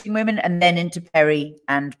menstruating women and then into peri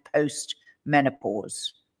and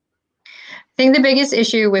post-menopause? I think the biggest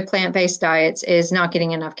issue with plant-based diets is not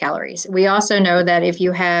getting enough calories. We also know that if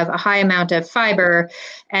you have a high amount of fiber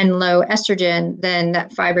and low estrogen, then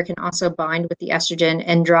that fiber can also bind with the estrogen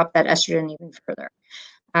and drop that estrogen even further.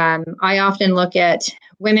 I often look at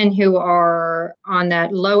women who are on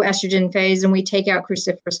that low estrogen phase, and we take out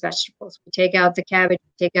cruciferous vegetables. We take out the cabbage,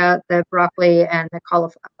 we take out the broccoli and the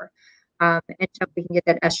cauliflower until we can get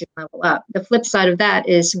that estrogen level up. The flip side of that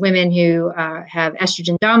is women who have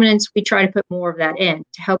estrogen dominance. We try to put more of that in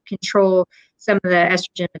to help control some of the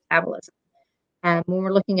estrogen metabolism. When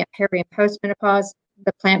we're looking at peri and postmenopause,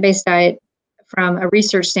 the plant-based diet, from a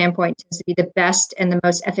research standpoint, tends to be the best and the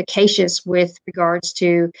most efficacious with regards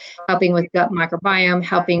to helping with gut microbiome,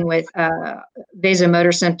 helping with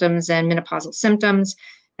vasomotor symptoms and menopausal symptoms,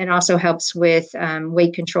 and also helps with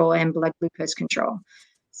weight control and blood glucose control.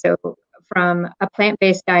 So from a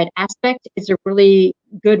plant-based diet aspect, it's a really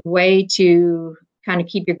good way to kind of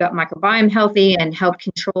keep your gut microbiome healthy and help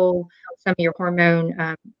control some of your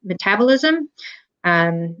hormone metabolism.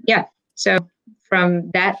 So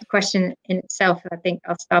from that question in itself, I think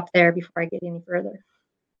I'll stop there before I get any further.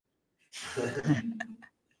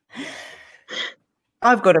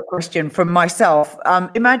 I've got a question from myself.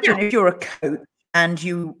 Imagine if you're a coach and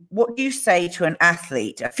what do you say to an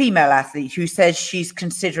athlete, a female athlete who says she's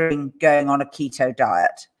considering going on a keto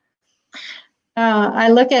diet?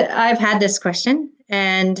 I've had this question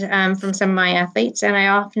and from some of my athletes, and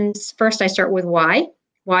I start with why.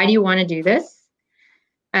 Why do you want to do this?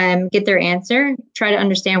 Get their answer, try to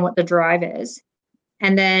understand what the drive is.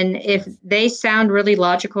 And then if they sound really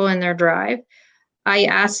logical in their drive, I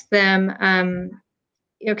ask them,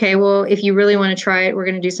 okay, well, if you really want to try it, we're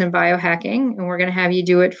going to do some biohacking and we're going to have you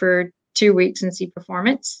do it for 2 weeks and see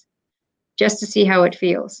performance just to see how it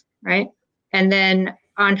feels, right? And then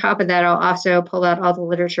on top of that, I'll also pull out all the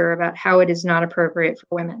literature about how it is not appropriate for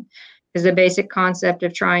women. Because the basic concept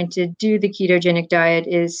of trying to do the ketogenic diet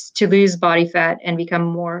is to lose body fat and become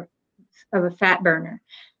more of a fat burner.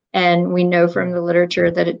 And we know from the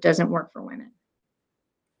literature that it doesn't work for women.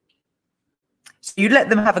 So you let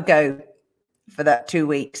them have a go for that 2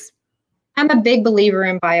 weeks. I'm a big believer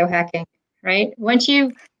in biohacking, right? Once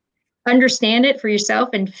you understand it for yourself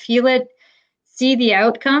and feel it, see the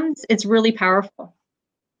outcomes, it's really powerful.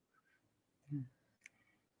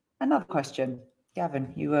 Another question.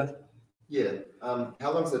 Gavin, you were... Yeah.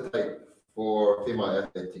 How long does it take for a female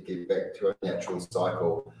athlete to get back to a natural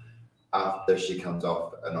cycle after she comes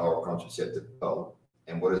off an oral contraceptive pill?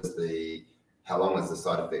 And how long is the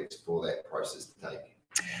side effects for that process to take?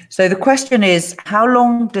 So the question is, how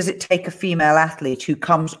long does it take a female athlete who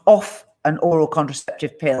comes off an oral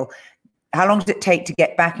contraceptive pill? How long does it take to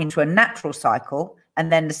get back into a natural cycle?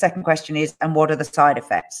 And then the second question is, and what are the side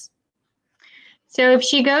effects? So if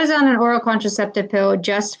she goes on an oral contraceptive pill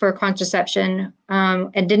just for contraception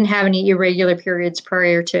and didn't have any irregular periods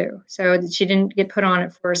prior to, so she didn't get put on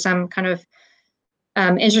it for some kind of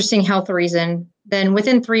interesting health reason, then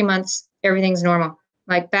within 3 months, everything's normal.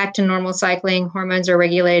 Like back to normal cycling, hormones are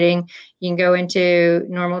regulating, you can go into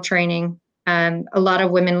normal training. A lot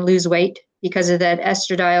of women lose weight because of that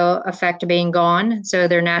estradiol effect being gone, so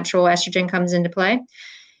their natural estrogen comes into play.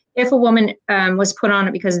 If a woman was put on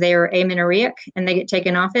it because they are amenorrheic and they get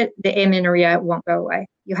taken off it, the amenorrhea won't go away.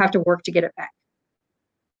 You have to work to get it back.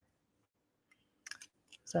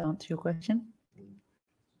 Does that answer your question?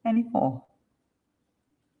 Any more?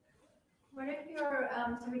 What if you're,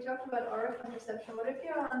 so we talked about oral contraception, what if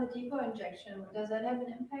you're on the depot injection? Does that have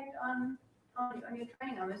an impact on your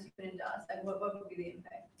training? I'm assuming it does. Like what would be the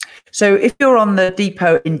impact? So if you're on the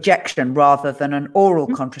depot injection rather than an oral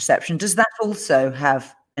contraception, does that also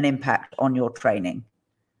have an impact on your training?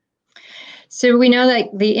 So we know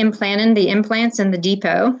that the implants and the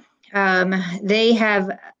depot, they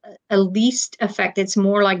have a least effect. It's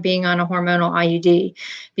more like being on a hormonal IUD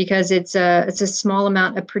because it's a small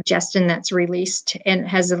amount of progestin that's released and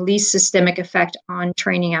has the least systemic effect on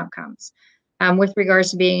training outcomes. With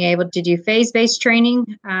regards to being able to do phase-based training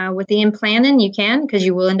with the implantin, you can because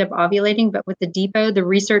you will end up ovulating, but with the depot, the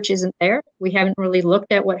research isn't there. We haven't really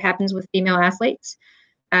looked at what happens with female athletes.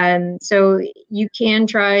 So you can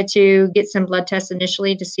try to get some blood tests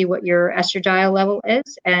initially to see what your estradiol level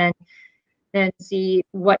is, and then see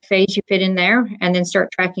what phase you fit in there, and then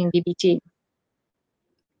start tracking BBT.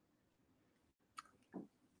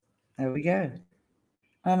 There we go.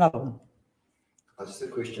 Another one. Just a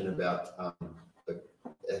question about the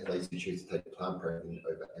athletes who choose to take plant protein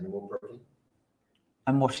over animal protein.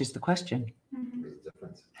 And what is the question? What's the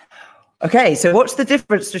difference? Okay, so what's the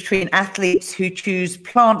difference between athletes who choose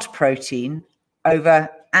plant protein over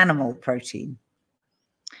animal protein?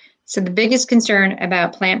 So the biggest concern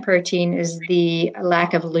about plant protein is the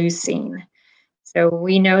lack of leucine. So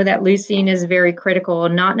we know that leucine is very critical,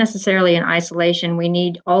 not necessarily in isolation. We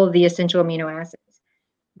need all of the essential amino acids.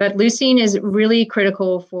 But leucine is really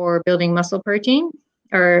critical for building muscle protein,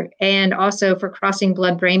 and also for crossing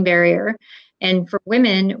blood-brain barrier. And for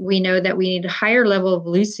women, we know that we need a higher level of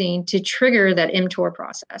leucine to trigger that mTOR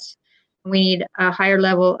process. We need a higher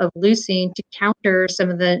level of leucine to counter some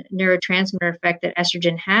of the neurotransmitter effect that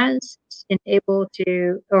estrogen has, in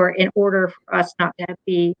order for us not to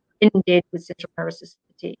be inundated with central nervous system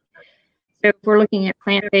fatigue. So if we're looking at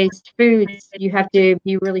plant-based foods, you have to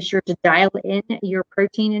be really sure to dial in your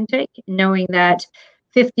protein intake, knowing that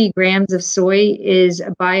 50 grams of soy is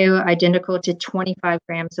bioidentical to 25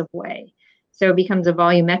 grams of whey. So it becomes a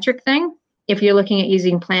volumetric thing. If you're looking at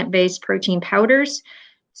using plant-based protein powders,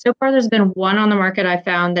 so far there's been one on the market I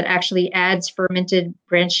found that actually adds fermented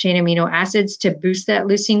branched-chain amino acids to boost that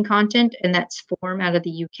leucine content, and that's Form out of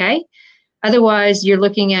the UK. Otherwise, you're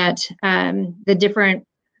looking at the different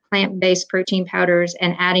plant-based protein powders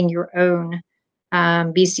and adding your own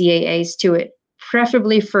BCAAs to it,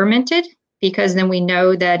 preferably fermented, because then we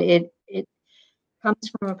know that it comes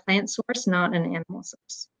from a plant source, not an animal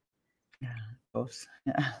source. Yeah, of course.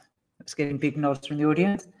 Yeah. It's getting big nods from the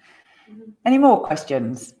audience. Any more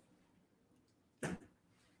questions?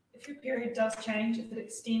 If your period does change, if it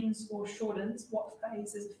extends or shortens, what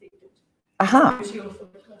phase is affected? Aha.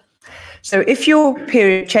 So if your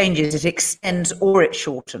period changes, it extends or it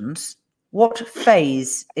shortens, what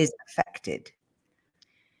phase is affected?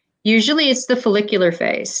 Usually it's the follicular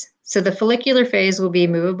phase. So the follicular phase will be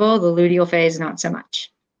movable, the luteal phase not so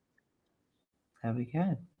much. There we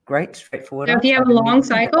go. Great, straightforward. So if you have a long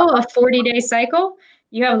cycle, a 40-day cycle,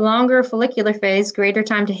 you have longer follicular phase, greater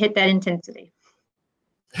time to hit that intensity.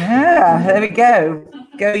 Yeah, there we go.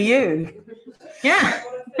 Go you. Yeah.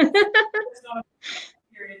 It's not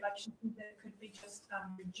a period, like that could be just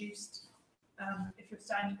reduced. If you're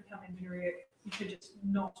starting to become amenorrheic, you should just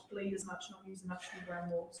not bleed as much, not use as much fibro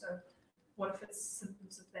more. So what if it's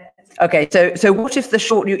symptoms of that? Okay, so what if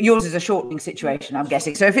yours is a shortening situation, I'm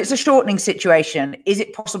guessing. So if it's a shortening situation, is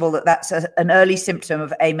it possible that that's an early symptom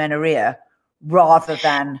of amenorrhea rather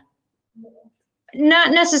than?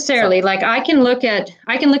 Not necessarily. Like I can look at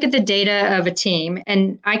the data of a team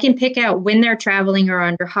and I can pick out when they're traveling or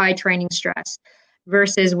under high training stress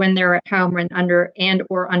versus when they're at home and under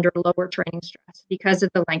lower training stress because of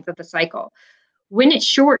the length of the cycle. When it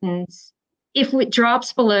shortens, if it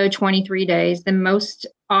drops below 23 days, then most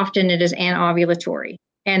often it is anovulatory.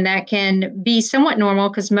 And that can be somewhat normal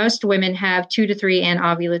because most women have 2 to 3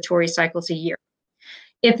 anovulatory cycles a year.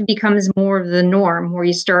 If it becomes more of the norm where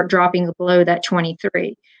you start dropping below that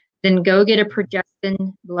 23, then go get a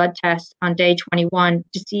progestin blood test on day 21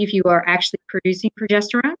 to see if you are actually producing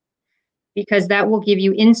progesterone, because that will give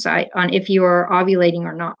you insight on if you are ovulating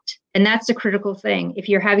or not. And that's the critical thing. If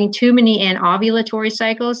you're having too many anovulatory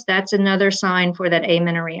cycles, that's another sign for that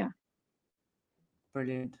amenorrhea.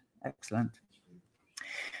 Brilliant. Excellent.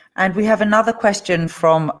 And we have another question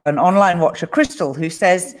from an online watcher, Crystal, who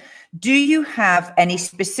says, do you have any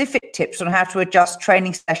specific tips on how to adjust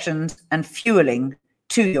training sessions and fueling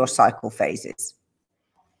to your cycle phases?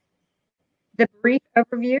 The brief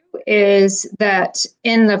overview is that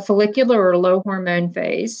in the follicular or low hormone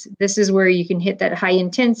phase, this is where you can hit that high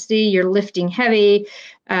intensity, you're lifting heavy,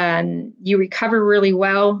 you recover really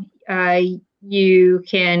well. You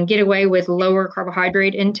can get away with lower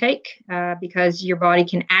carbohydrate intake because your body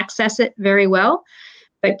can access it very well,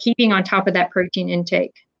 but keeping on top of that protein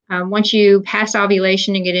intake. Once you pass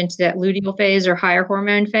ovulation and get into that luteal phase or higher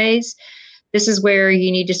hormone phase, this is where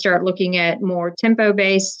you need to start looking at more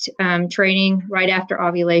tempo-based training right after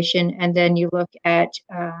ovulation, and then you look at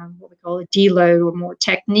what we call a deload, or more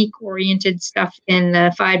technique-oriented stuff in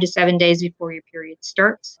the 5 to 7 days before your period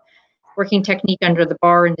starts. Working technique under the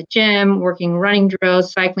bar in the gym, working running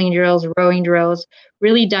drills, cycling drills, rowing drills,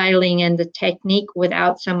 really dialing in the technique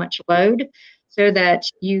without so much load so that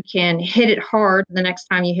you can hit it hard the next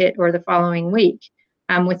time you hit or the following week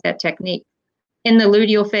with that technique. in the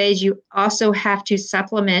luteal phase, you also have to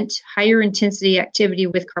supplement higher intensity activity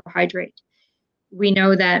with carbohydrate. We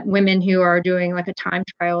know that women who are doing like a time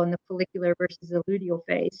trial in the follicular versus the luteal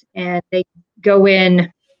phase, and they go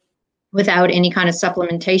in without any kind of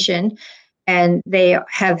supplementation, and they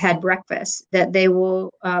have had breakfast, that they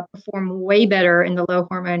will perform way better in the low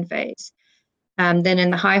hormone phase than in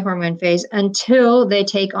the high hormone phase until they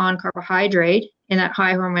take on carbohydrate in that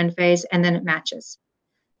high hormone phase, and then it matches.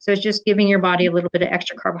 So it's just giving your body a little bit of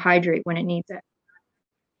extra carbohydrate when it needs it.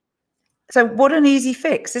 So what an easy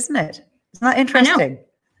fix, isn't it? Isn't that interesting?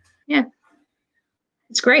 Yeah,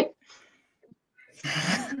 it's great.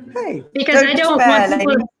 Hey, because I don't want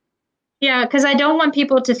people, yeah, because I don't want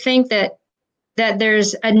people to think that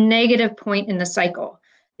there's a negative point in the cycle.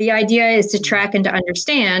 The idea is to track and to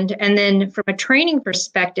understand, and then from a training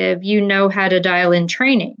perspective, you know how to dial in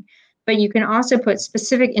training, but you can also put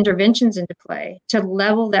specific interventions into play to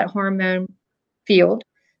level that hormone field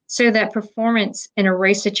so that performance in a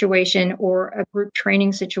race situation or a group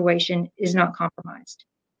training situation is not compromised.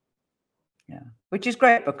 Yeah, which is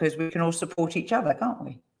great because we can all support each other, can't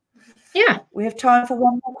we? Yeah. We have time for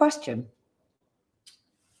one more question.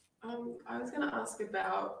 I was going to ask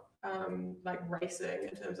about like racing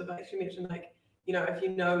in terms of, like you mentioned, like, you know, if you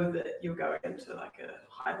know that you're going into like a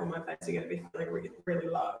high hormone phase, you're going to be feeling really, really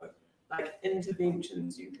low, like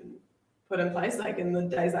interventions you can put in place, like in the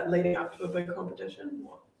days that leading up to a big competition,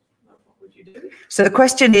 what would you do? So the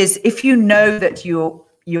question is, if you know that you're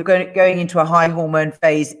going into a high hormone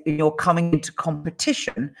phase and you're coming into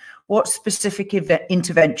competition, what specific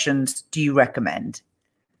interventions do you recommend?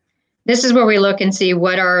 This is where we look and see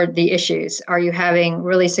what are the issues. Are you having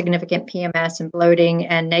really significant PMS and bloating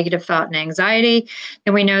and negative thought and anxiety?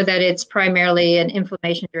 And we know that it's primarily an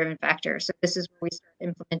inflammation-driven factor. So this is where we start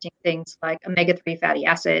implementing things like omega-3 fatty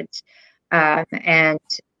acids and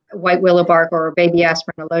white willow bark or baby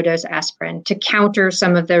aspirin or low-dose aspirin to counter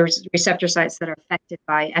some of those receptor sites that are affected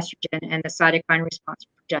by estrogen and the cytokine response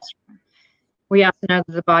to progesterone. We also know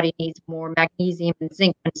that the body needs more magnesium and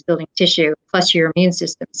zinc when it's building tissue, plus your immune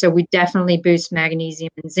system. So we definitely boost magnesium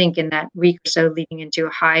and zinc in that week or so, leading into a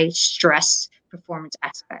high stress performance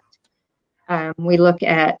aspect. We look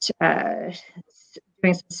at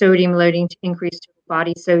doing some sodium loading to increase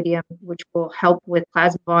body sodium, which will help with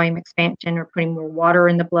plasma volume expansion or putting more water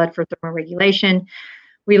in the blood for thermoregulation.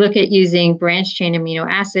 We look at using branched chain amino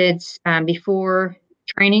acids before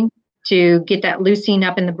training to get that leucine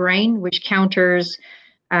up in the brain, which counters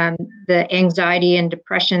the anxiety and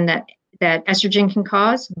depression that estrogen can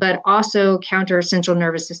cause, but also counter central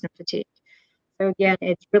nervous system fatigue. So again,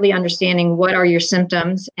 it's really understanding what are your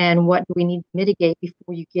symptoms and what do we need to mitigate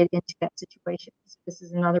before you get into that situation. So this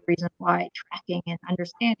is another reason why tracking and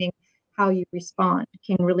understanding how you respond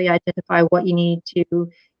can really identify what you need to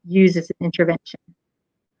use as an intervention.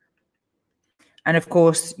 And of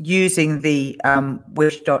course, using the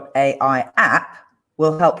Wish.ai app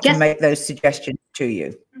will help to make those suggestions to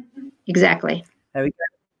you. Exactly. There we go.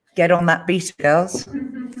 Get on that beat, girls.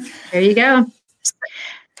 There you go.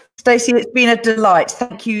 Stacey, it's been a delight.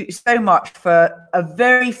 Thank you so much for a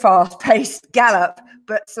very fast-paced gallop,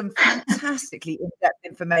 but some fantastically in-depth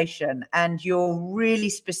information and your really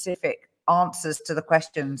specific answers to the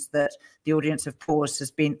questions that the audience have posed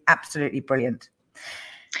has been absolutely brilliant.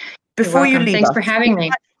 Before you leave, thanks for having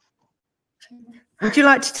me. Would you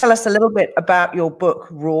like to tell us a little bit about your book,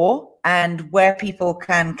 Raw, and where people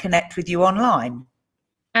can connect with you online?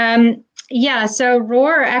 Yeah, so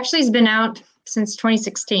Roar actually has been out since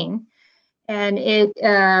 2016, and it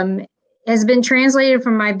has been translated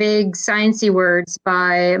from my big sciencey words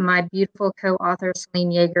by my beautiful co-author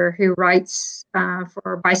Celine Yeager, who writes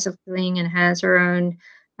for Bicycling and has her own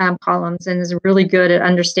columns and is really good at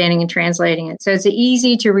understanding and translating it. So it's an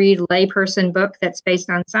easy to read layperson book that's based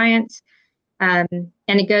on science. And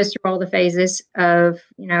it goes through all the phases of,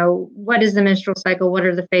 you know, what is the menstrual cycle? What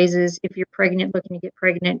are the phases? If you're pregnant, looking to get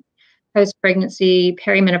pregnant, post-pregnancy,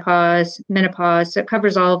 perimenopause, menopause. So it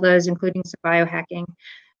covers all of those, including some biohacking.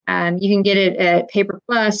 You can get it at Paper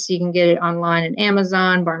Plus. You can get it online at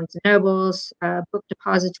Amazon, Barnes & Nobles, Book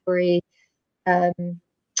Depository, even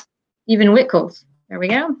Whitcoulls. There we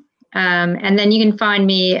go. And then you can find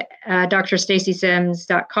me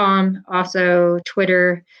drstacysims.com, also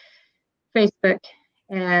Twitter, Facebook,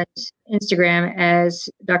 and Instagram as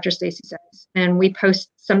Dr. Stacey Sims. And we post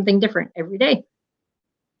something different every day.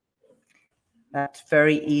 That's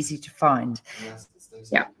very easy to find.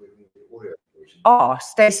 Yeah.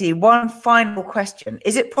 Stacey, one final question.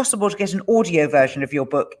 Is it possible to get an audio version of your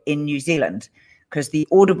book in New Zealand? Because the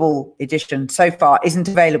Audible edition so far isn't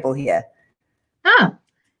available here.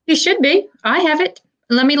 You should be. I have it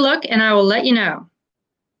Let me look and I will let you know.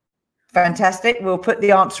 Fantastic. We'll put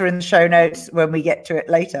the answer in the show notes when we get to it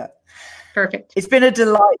later. Perfect. It's been a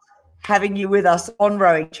delight having you with us on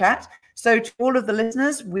Rowing Chat. So to all of the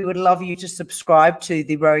listeners, we would love you to subscribe to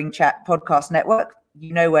the Rowing Chat podcast network.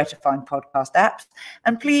 You know where to find podcast apps.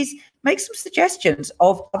 And please make some suggestions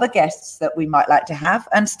of other guests that we might like to have.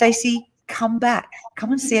 And Stacey, come back.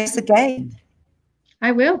 Come and see us again.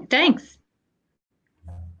 I will. Thanks.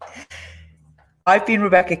 I've been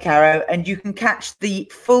Rebecca Caro, and you can catch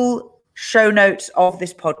the full show notes of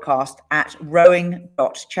this podcast at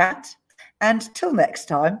rowing.chat. And till next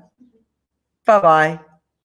time, bye-bye.